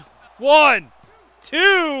side. enough. 1,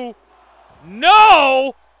 2,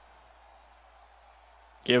 no!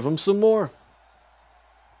 Give him some more.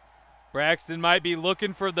 Braxton might be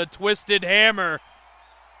looking for the twisted hammer.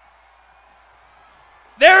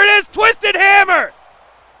 There it is, twisted hammer!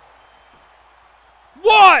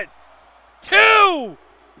 1, 2,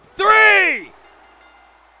 3!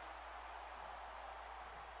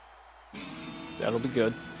 That'll be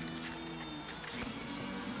good.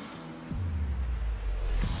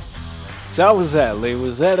 So how was that, Lee?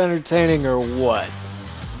 Was that entertaining or what?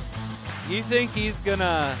 You think he's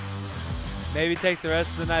gonna maybe take the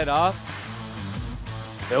rest of the night off?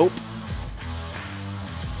 Nope.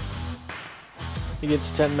 He gets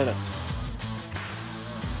 10 minutes.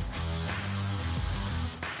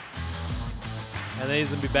 And then he's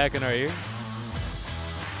gonna be back in our ear?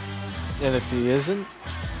 And if he isn't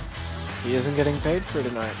getting paid for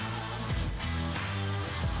tonight.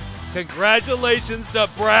 Congratulations to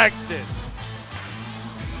Braxton.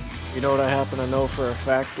 You know what I happen to know for a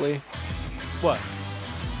fact, Lee? What?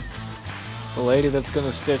 The lady that's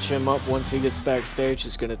gonna stitch him up once he gets backstage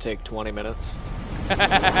is gonna take 20 minutes.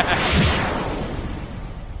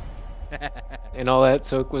 And all that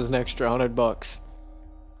took was an extra $100. That's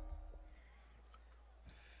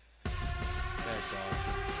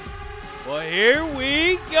awesome. Well, here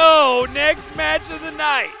we go. Next match of the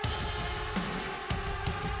night.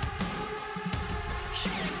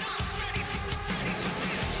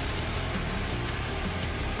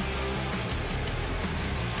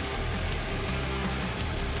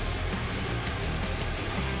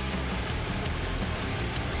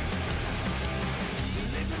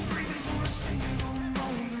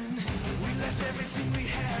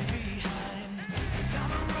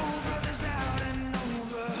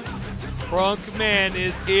 Crunkman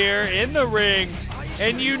is here in the ring,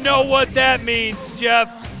 and you know what that means, Jeff.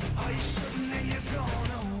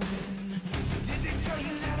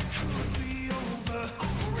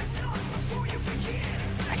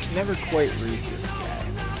 I can never quite read this guy.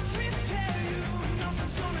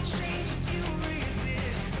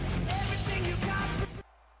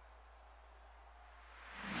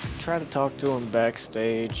 Try to talk to him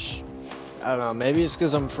backstage. I don't know, maybe it's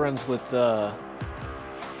because I'm friends with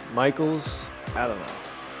Michaels. I don't know.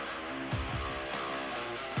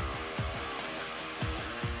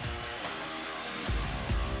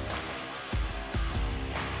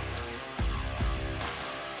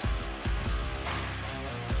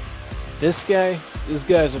 This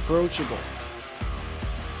guy's approachable.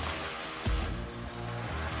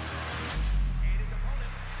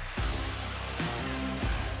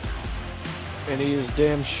 And he is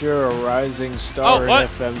damn sure a rising star in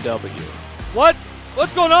FMW.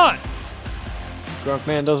 What's going on?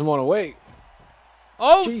 Crunkman doesn't want to wait.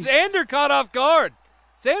 Oh, Jeez. Sander caught off guard.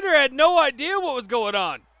 Sander had no idea what was going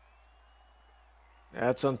on.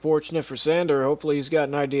 That's unfortunate for Sander. Hopefully he's got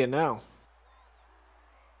an idea now.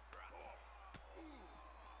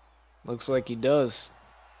 Looks like he does.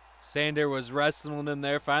 Sander was wrestling him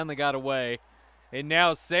there, finally got away. And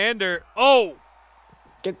now Sander, oh!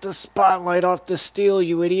 Get the spotlight off the steel,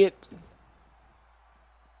 you idiot.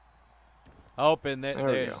 Open, There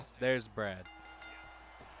we go. there's Brad.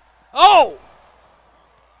 Oh!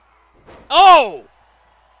 Oh!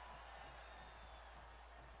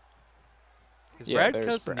 Is Yeah, Brad there's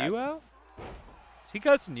cussing Brad. you out? Is he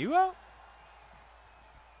cussing you out?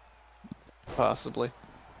 Possibly.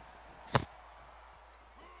 You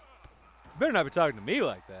better not be talking to me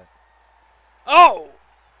like that. Oh!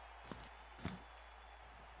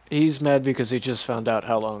 He's mad because he just found out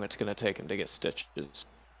how long it's going to take him to get stitches.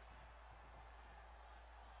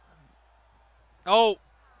 Oh!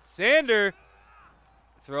 Sander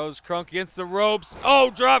throws Crunk against the ropes. Oh,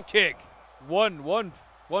 drop kick. One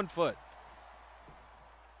foot.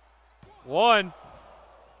 One.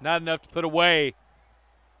 Not enough to put away.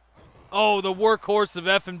 Oh, the workhorse of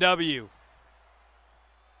FMW.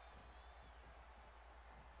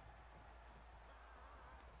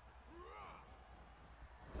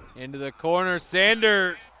 Into the corner.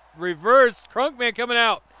 Sander reversed. Crunkman coming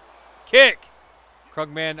out. Kick.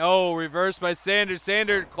 Crunkman, oh, reversed by Sander.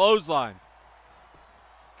 Sander, clothesline.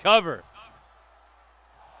 Cover.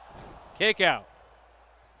 Kick out.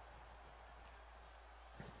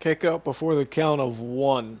 Kick out before the count of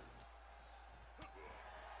 1.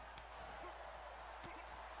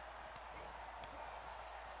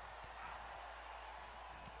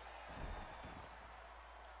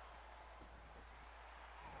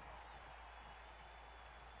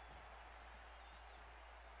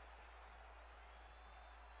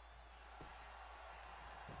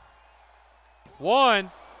 One.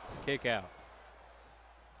 Kick out.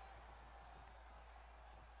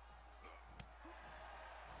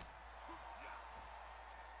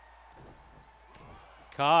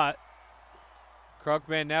 Caught.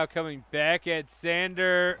 Crunkman now coming back at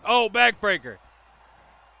Sander. Oh, backbreaker.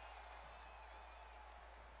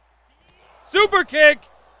 Super kick.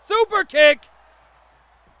 Super kick.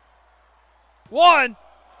 One.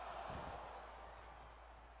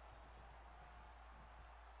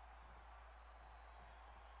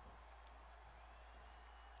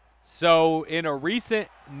 So in a recent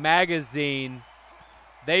magazine,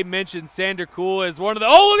 they mentioned Sander Cool as one of the.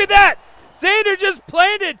 Oh, look at that! Sander just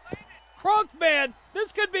planted Crunkman.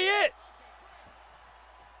 This could be it.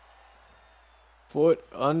 Foot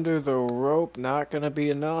under the rope, not going to be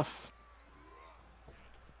enough.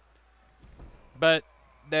 But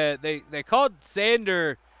they called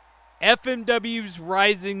Sander FMW's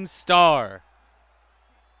rising star.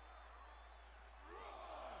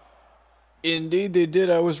 Indeed, they did.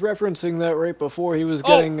 I was referencing that right before he was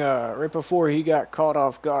getting, right before he got caught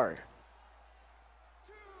off guard.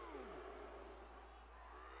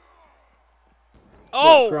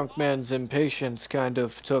 Oh! But Crunkman's impatience kind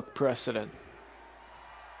of took precedent.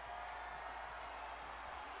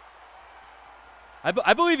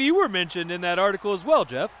 I believe you were mentioned in that article as well,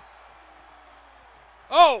 Jeff.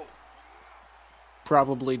 Oh!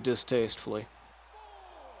 Probably distastefully.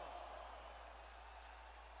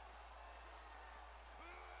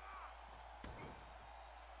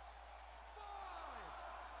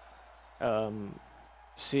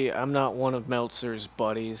 See, I'm not one of Meltzer's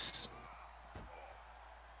buddies.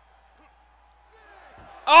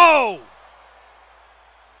 Oh!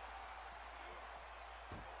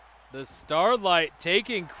 The Starlight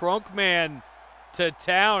taking Crunkman to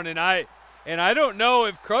town, and I don't know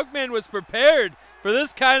if Crunkman was prepared for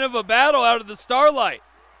this kind of a battle out of the Starlight.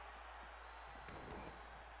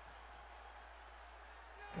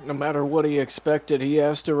 No matter what he expected, he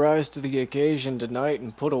has to rise to the occasion tonight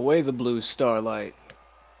and put away the blue Starlight.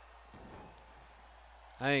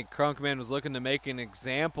 I think Crunkman was looking to make an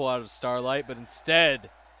example out of Starlight, but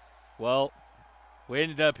instead, well, we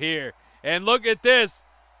ended up here. And look at this.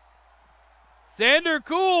 Sander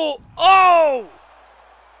Cool. Oh!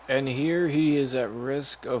 And here he is at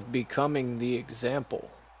risk of becoming the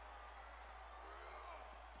example.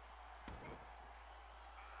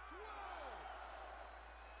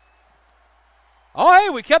 Oh, hey,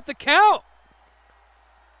 we kept the count.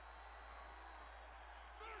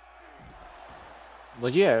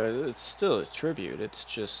 Well, yeah, it's still a tribute. It's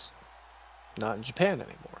just not in Japan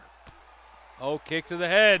anymore. Oh, kick to the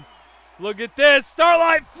head. Look at this.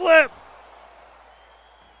 Starlight flip.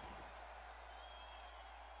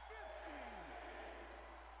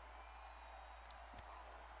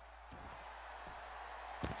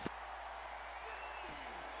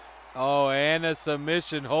 Oh, and a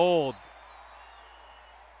submission hold.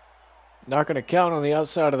 Not going to count on the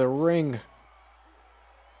outside of the ring.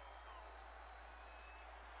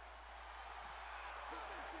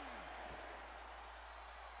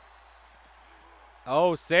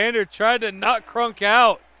 Oh, Sander tried to knock Crunk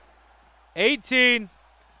out. 18.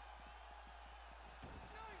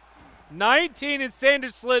 19, and Sander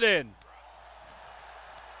slid in.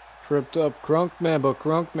 Tripped up Crunkman, but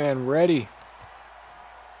Crunkman ready.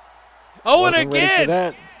 Oh, Wasn't and ready for again!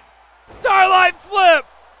 that. Starlight flip!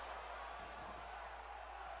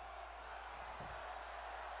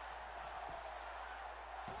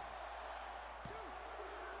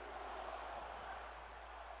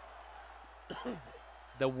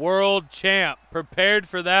 The world champ prepared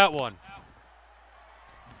for that one.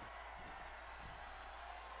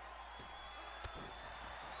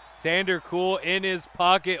 Sander Cool in his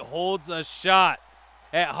pocket holds a shot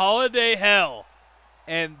at Holiday Hell.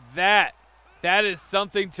 And that is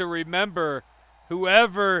something to remember.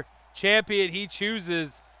 Whoever champion he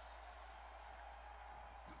chooses.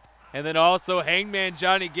 And then also Hangman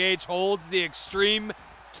Johnny Gage holds the extreme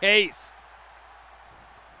case.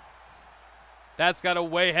 That's got to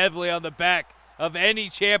weigh heavily on the back of any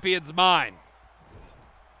champion's mind.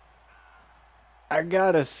 I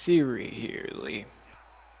got a theory here, Lee.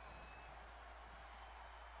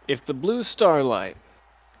 If the Blue Starlight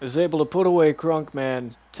is able to put away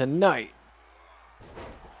Crunkman tonight,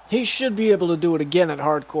 he should be able to do it again at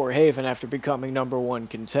Hardcore Haven after becoming #1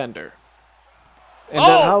 contender. And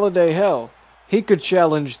at Holiday Hell, he could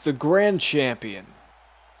challenge the Grand Champion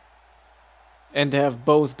and have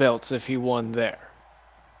both belts if he won there.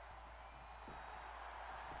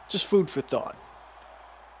 Just food for thought.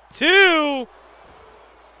 2.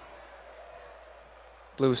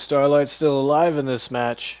 Blue Starlight's still alive in this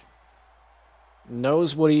match.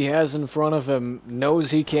 Knows what he has in front of him.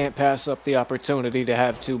 Knows he can't pass up the opportunity to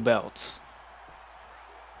have 2 belts.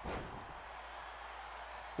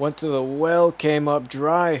 Went to the well, came up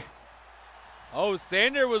dry. Oh,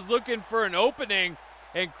 Sander was looking for an opening,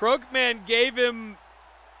 and Crunkman gave him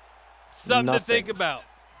something to think about.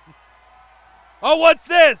 Oh, what's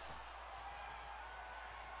this?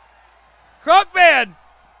 Crunkman!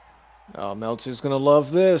 Oh, Meltzer's gonna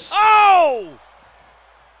love this. Oh!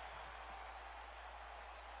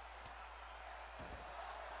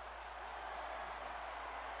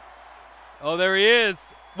 Oh, there he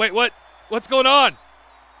is. Wait, what? What's going on?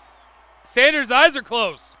 Sander's eyes are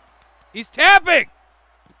closed. He's tapping.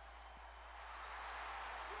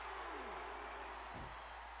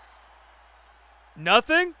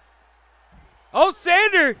 Nothing? Oh,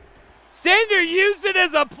 Sander! Sander used it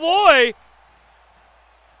as a ploy.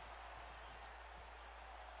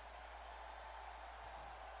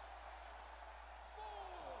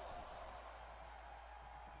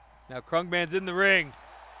 Now Crunkman's in the ring.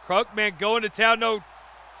 Crunkman going to town. No,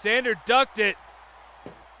 Sander ducked it.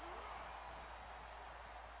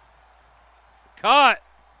 Caught.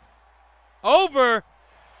 Over.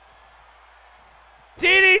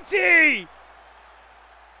 DDT!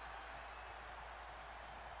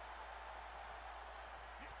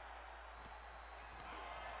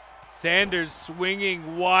 Sanders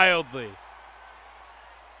swinging wildly.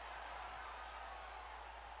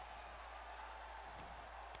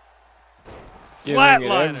 Giving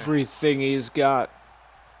it everything he's got.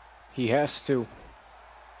 He has to.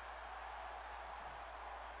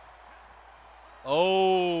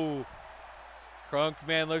 Oh,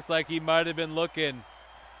 Crunkman looks like he might have been looking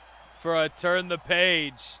for a turn the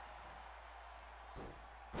page.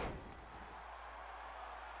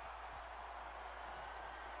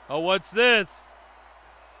 Oh, what's this?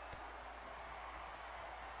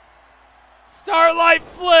 Starlight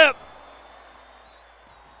flip!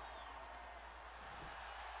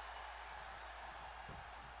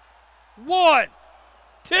 One,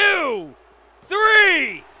 2,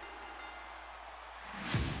 3!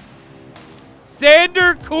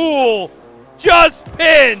 Sander Cool just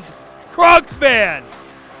pinned Crunkman.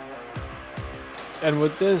 And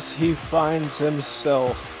with this, he finds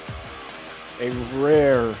himself a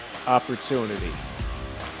rare opportunity.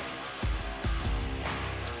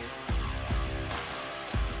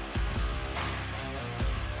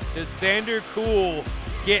 Does Sander Cool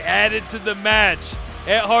get added to the match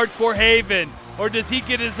at Hardcore Haven, or does he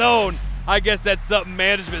get his own? I guess that's something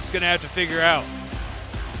management's going to have to figure out.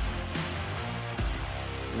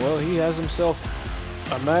 Well, he has himself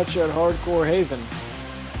a match at Hardcore Haven.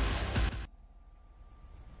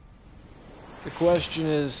 The question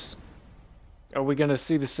is, are we going to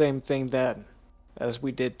see the same thing then as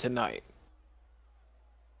we did tonight?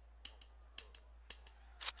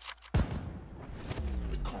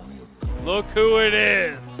 Look who it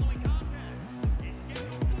is.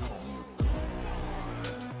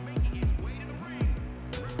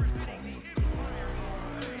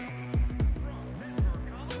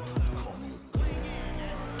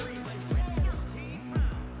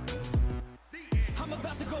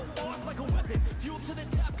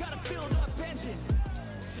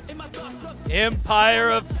 Empire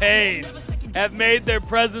of Pain have made their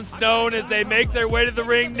presence known as they make their way to the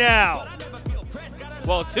ring now.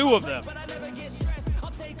 Well, two of them.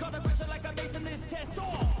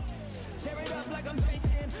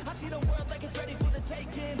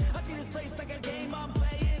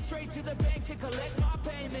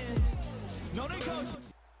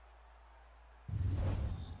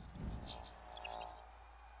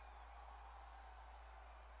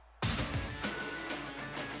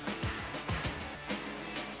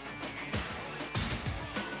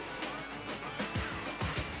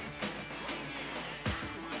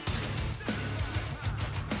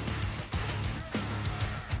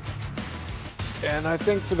 And I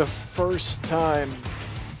think for the first time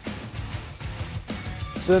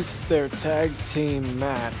since their tag team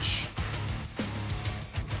match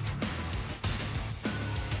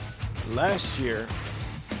last year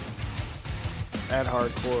at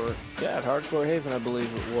Hardcore Haven, I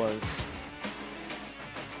believe it was,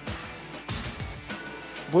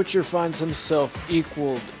 Butcher finds himself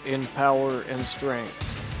equaled in power and strength.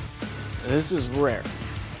 This is rare.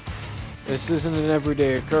 This isn't an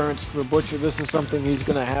everyday occurrence for Butcher. This is something he's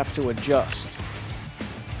going to have to adjust.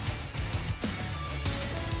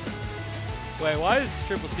 Wait, why is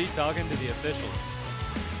Triple C talking to the officials?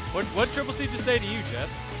 What Triple C just say to you, Jeff?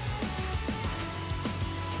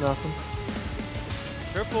 Nothing.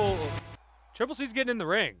 Triple C's getting in the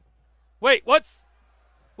ring. Wait, what's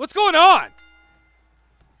going on?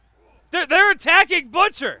 They're attacking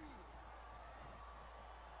Butcher.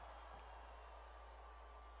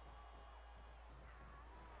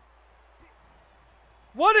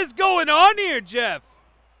 What is going on here, Jeff?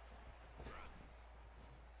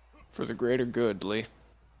 For the greater good, Lee.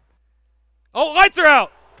 Oh, lights are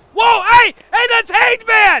out. Whoa, hey, that's Hanged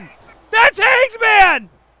Man. That's Hanged Man.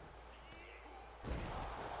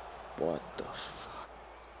 What the fuck?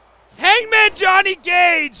 Hangman Johnny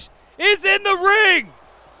Gage is in the ring.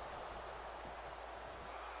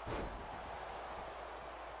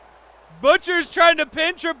 Butcher's trying to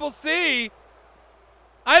pin Triple C.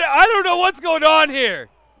 I don't know what's going on here.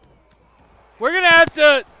 We're going to have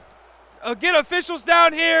to get officials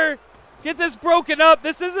down here, get this broken up.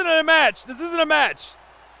 This isn't a match. This isn't a match.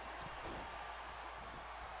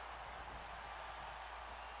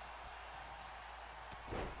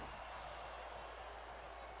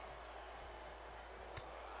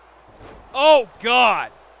 Oh,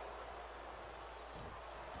 God.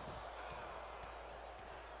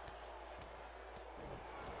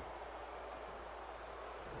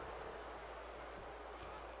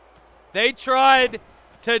 They tried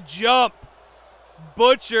to jump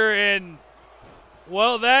Butcher, and,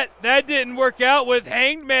 well, that didn't work out with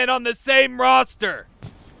Hanged Man on the same roster.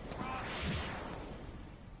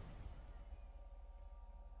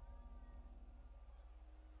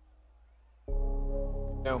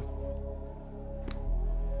 No.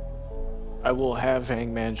 I will have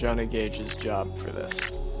Hangman Johnny Gage's job for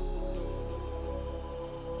this.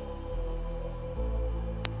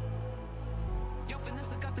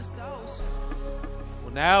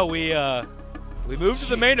 Well, now we move to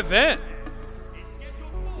the main event.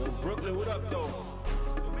 Yo, Brooklyn, what up, though?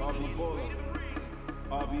 RB Bowler,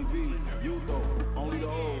 RBB, you though, only the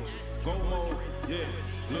O's. Go mode, yeah,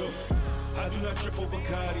 look. I do not trip over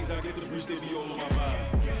Cardis, I get the breach, they be all on my mind.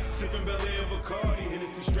 Sipping Bel Air Bacardi,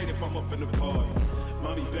 Hennessy straight if I'm up in the party.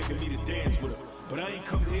 Mommy begging me to dance with her, but I ain't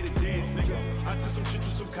come here to dance, nigga. I took some shit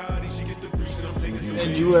with some Cardis, she get the breach, and I'm taking some.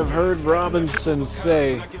 And you have heard Robinson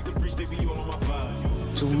say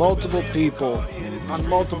to multiple people on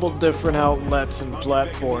multiple different outlets and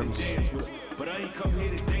platforms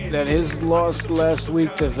that his loss last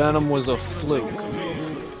week to Venom was a fluke.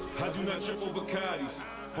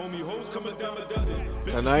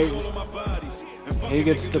 Tonight, he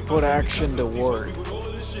gets to put action to word.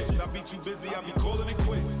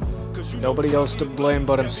 Nobody else to blame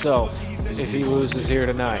but himself if he loses here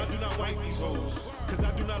tonight.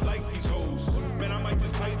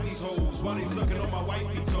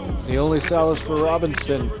 The only solace for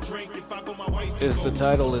Robinson is the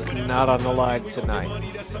title is not on the line tonight.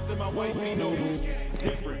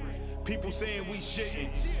 People saying we shitting.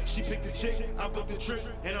 She picked the chick, I booked the trip,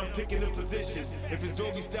 and I'm picking the positions. If it's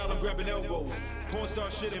doggy style, I'm grabbing elbows. Porn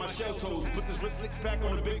star shit in my shell toes. Put this rip six pack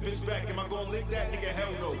on the big bitch back. Am I gonna lick that nigga?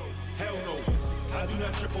 Hell no. Hell no. I do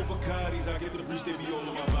not trip over Cardis. I get to the breach, they be all on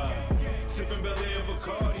my mind. Sipping Bel Air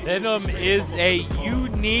Bacardi. Venom is a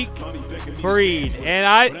unique breed, and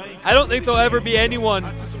I don't think there'll ever be anyone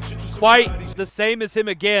quite the same as him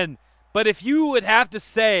again. But if you would have to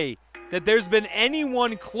say that there's been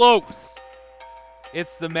anyone close,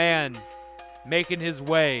 it's the man making his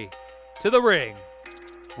way to the ring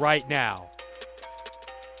right now.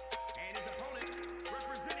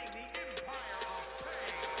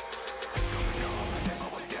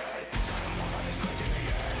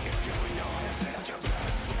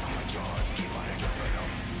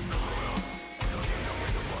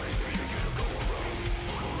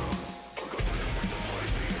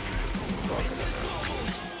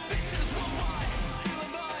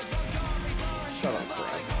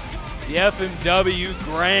 the FMW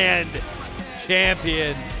Grand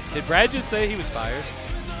Champion. Did Brad just say he was fired?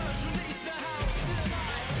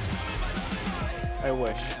 I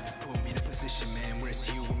wish.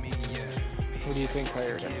 Who do you think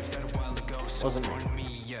hired him? Wasn't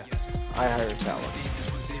me. I hired Talon.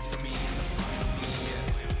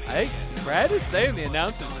 I think Brad is saying the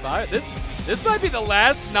announcer's fired. This might be the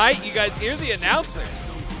last night you guys hear the announcer.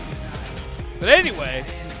 But anyway,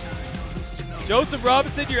 Joseph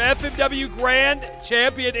Robinson, your FMW Grand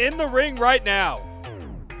Champion, in the ring right now.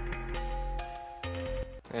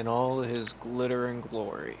 In all his glittering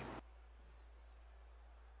glory.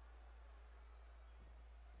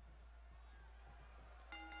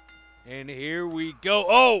 And here we go.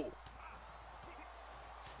 Oh!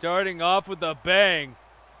 Starting off with a bang.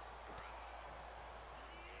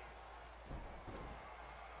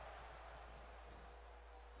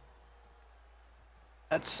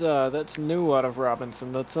 That's new out of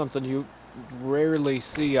Robinson. That's something you rarely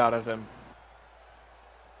see out of him.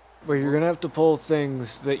 Where you're gonna have to pull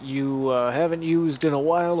things that you haven't used in a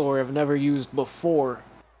while or have never used before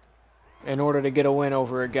in order to get a win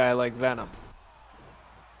over a guy like Venom.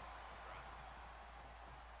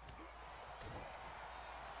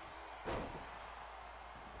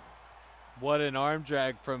 What an arm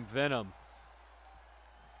drag from Venom.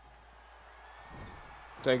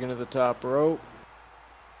 Taken to the top rope.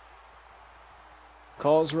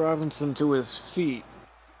 Calls Robinson to his feet.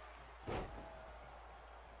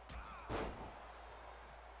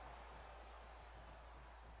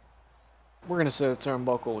 We're gonna say the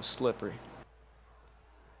turnbuckle was slippery.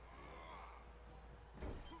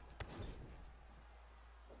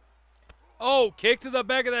 Oh, kick to the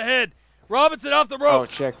back of the head. Robinson off the Oh,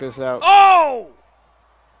 ropes. check this out. Oh!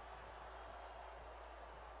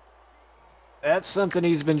 That's something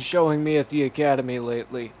he's been showing me at the academy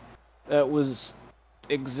lately. That was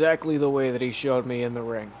exactly the way that he showed me in the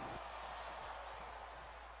ring.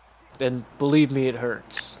 And believe me, it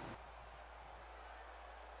hurts.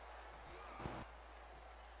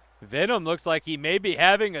 Venom looks like he may be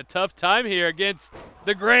having a tough time here against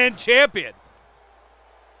the Grand Champion.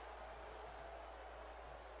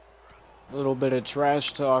 A little bit of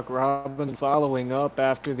trash talk. Robin following up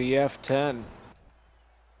after the F10.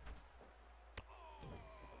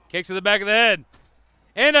 Kicks to the back of the head.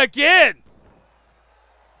 And again!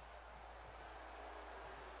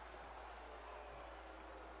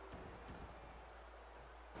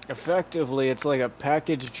 Effectively, it's like a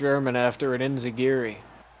packaged German after an enziguri.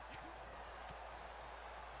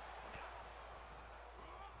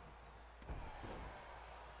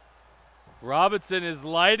 Robinson is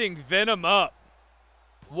lighting Venom up.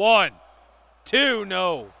 1, 2,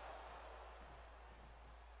 no.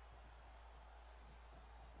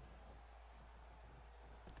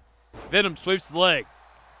 Venom sweeps the leg.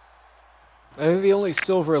 I think the only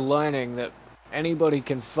silver lining that anybody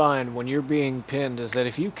can find when you're being pinned is that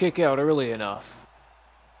if you kick out early enough,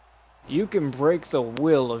 you can break the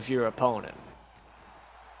will of your opponent.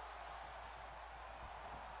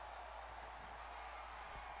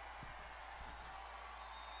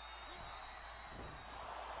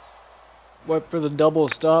 Went for the double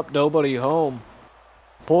stop, nobody home.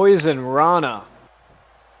 Poison Rana.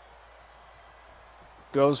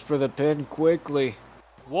 Goes for the pin quickly.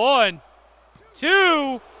 1,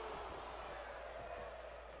 2.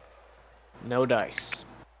 No dice.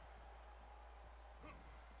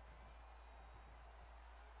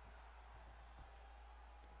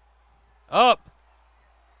 Up.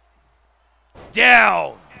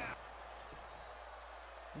 Down.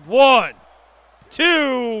 1,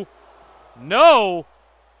 2. No.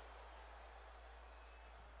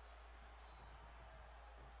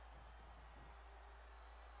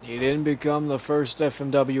 He didn't become the first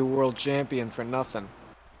FMW World Champion for nothing.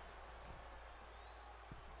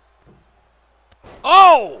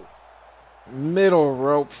 Oh! Middle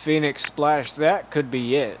rope Phoenix Splash, that could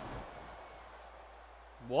be it.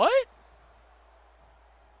 What?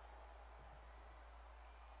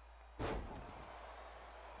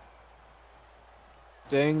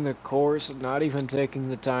 Staying the course, not even taking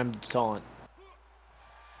the time to taunt.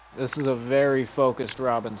 This is a very focused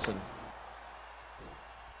Robinson.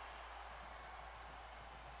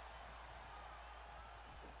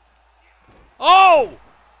 Oh!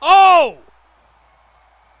 Oh!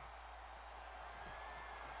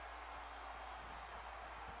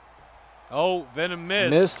 Oh, Venom missed.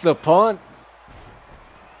 Missed the punt.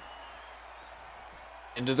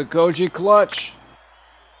 Into the Koji clutch.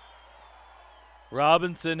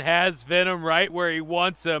 Robinson has Venom right where he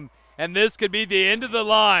wants him, and this could be the end of the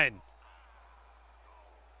line.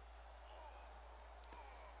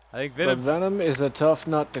 I think But Venom is a tough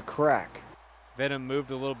nut to crack. Venom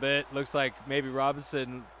moved a little bit. Looks like maybe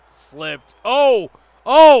Robinson slipped. Oh!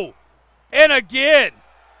 Oh! And again!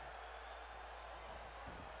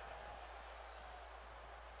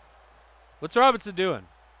 What's Robinson doing?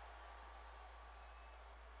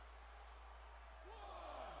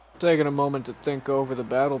 Taking a moment to think over the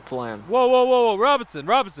battle plan. Whoa, whoa, whoa, whoa. Robinson,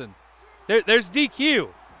 Robinson. There's DQ.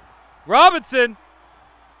 Robinson!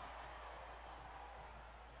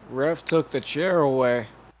 Ref took the chair away.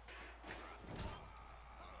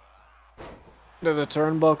 To the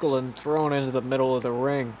turnbuckle and thrown into the middle of the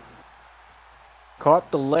ring.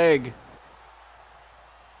 Caught the leg.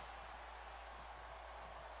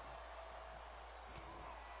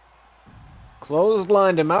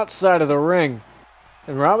 Clotheslined him outside of the ring.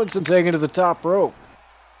 And Robinson taken to the top rope.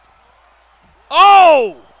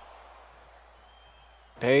 Oh!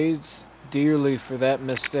 Pays dearly for that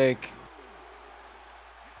mistake.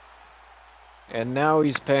 And now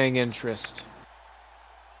he's paying interest.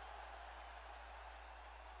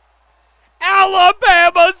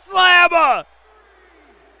 Alabama Slammer!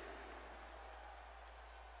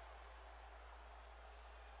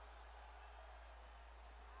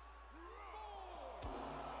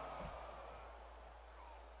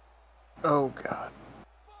 Oh, God.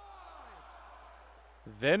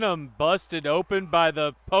 Venom busted open by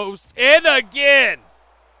the post and again!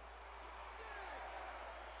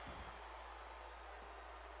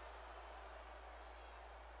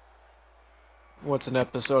 What's an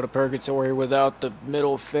episode of Purgatory without the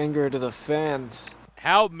middle finger to the fans?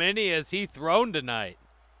 How many has he thrown tonight?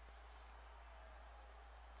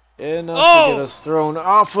 Enough to get us thrown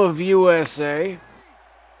off of USA.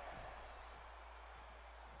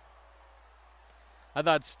 I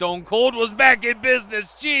thought Stone Cold was back in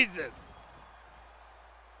business. Jesus.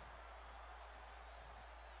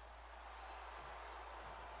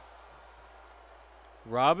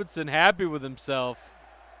 Robinson happy with himself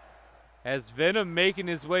as Venom making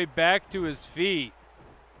his way back to his feet.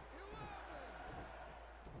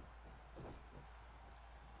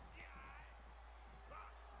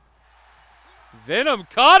 Venom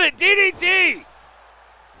caught it. DDT.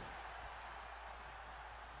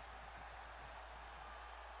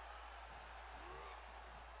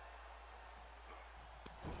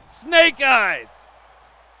 Snake Eyes!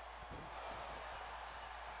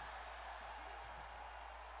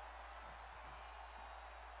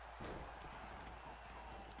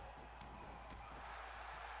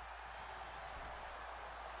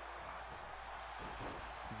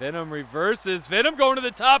 Venom reverses. Venom going to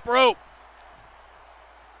the top rope.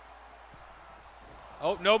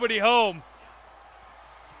 Oh, nobody home.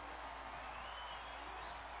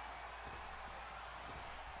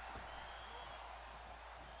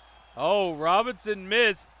 Oh, Robinson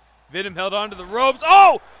missed. Venom held on to the ropes.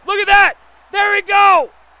 Oh, look at that. There we go.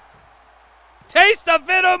 Taste of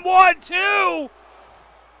Venom 1, 2.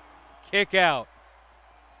 Kick out.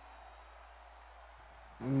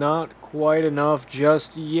 Not quite enough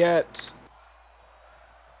just yet.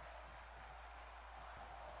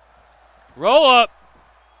 Roll up.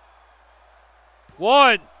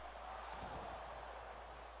 1.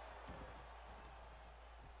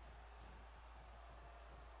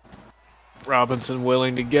 Robinson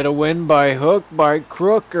willing to get a win by hook, by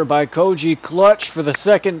crook, or by Koji clutch. For the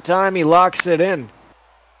second time, he locks it in.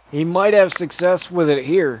 He might have success with it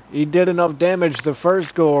here. He did enough damage the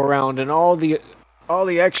first go around, and all the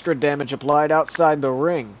extra damage applied outside the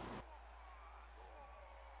ring.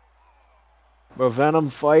 But Venom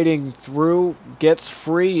fighting through, gets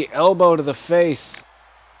free, elbow to the face.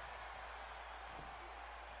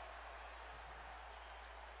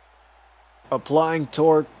 Applying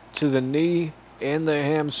torque to the knee and the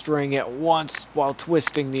hamstring at once while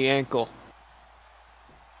twisting the ankle.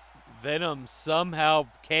 Venom somehow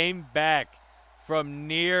came back from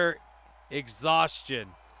near exhaustion.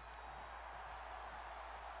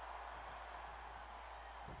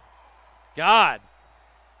 God.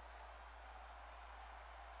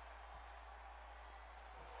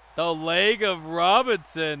 The leg of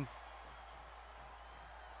Robinson.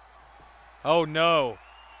 Oh no.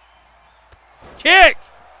 Kick!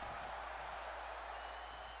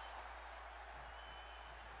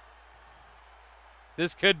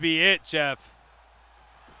 This could be it, Jeff.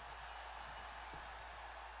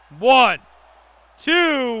 1,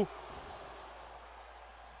 2.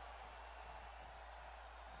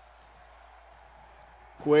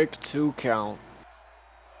 Quick 2 count.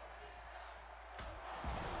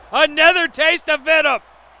 Another taste of Venom.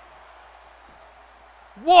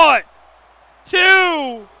 1,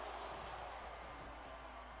 2.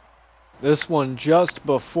 This one just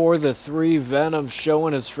before the 3. Venom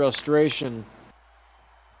showing his frustration.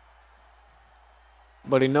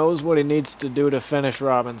 But he knows what he needs to do to finish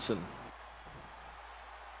Robinson.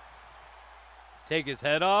 Take his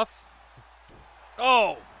head off.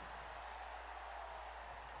 Oh!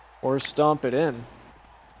 Or stomp it in.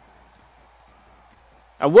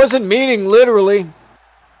 I wasn't meaning literally.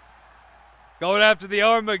 Going after the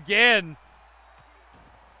arm again.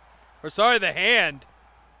 Or sorry, the hand.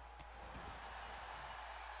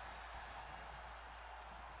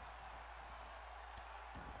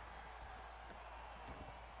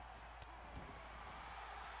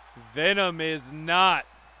 Venom is not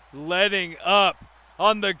letting up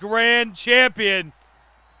on the grand champion.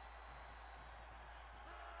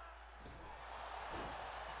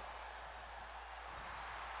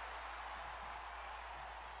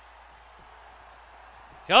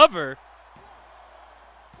 Cover.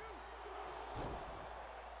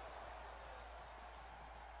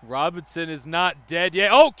 Robinson is not dead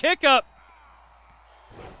yet. Oh, kick up.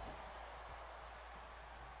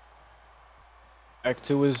 Back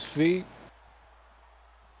to his feet.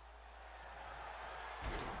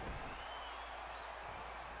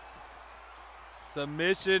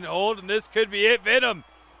 Submission hold, and this could be it. Venom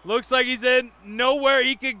looks like he's in nowhere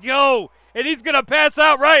he could go, and he's going to pass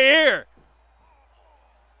out right here.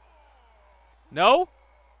 No?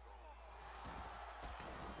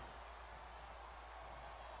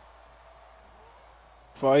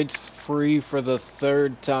 Fights free for the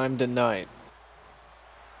 3rd time tonight.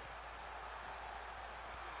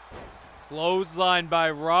 Clothesline by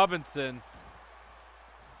Robinson.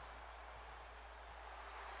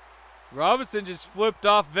 Robinson just flipped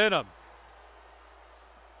off Venom.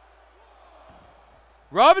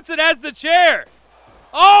 Robinson has the chair.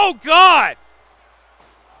 Oh, God!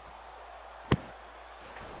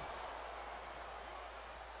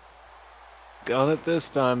 Got it this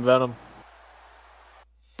time, Venom.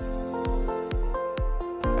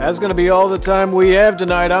 That's going to be all the time we have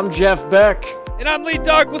tonight. I'm Jeff Beck. And I'm Lee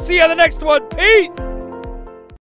Dark. We'll see you on the next one. Peace!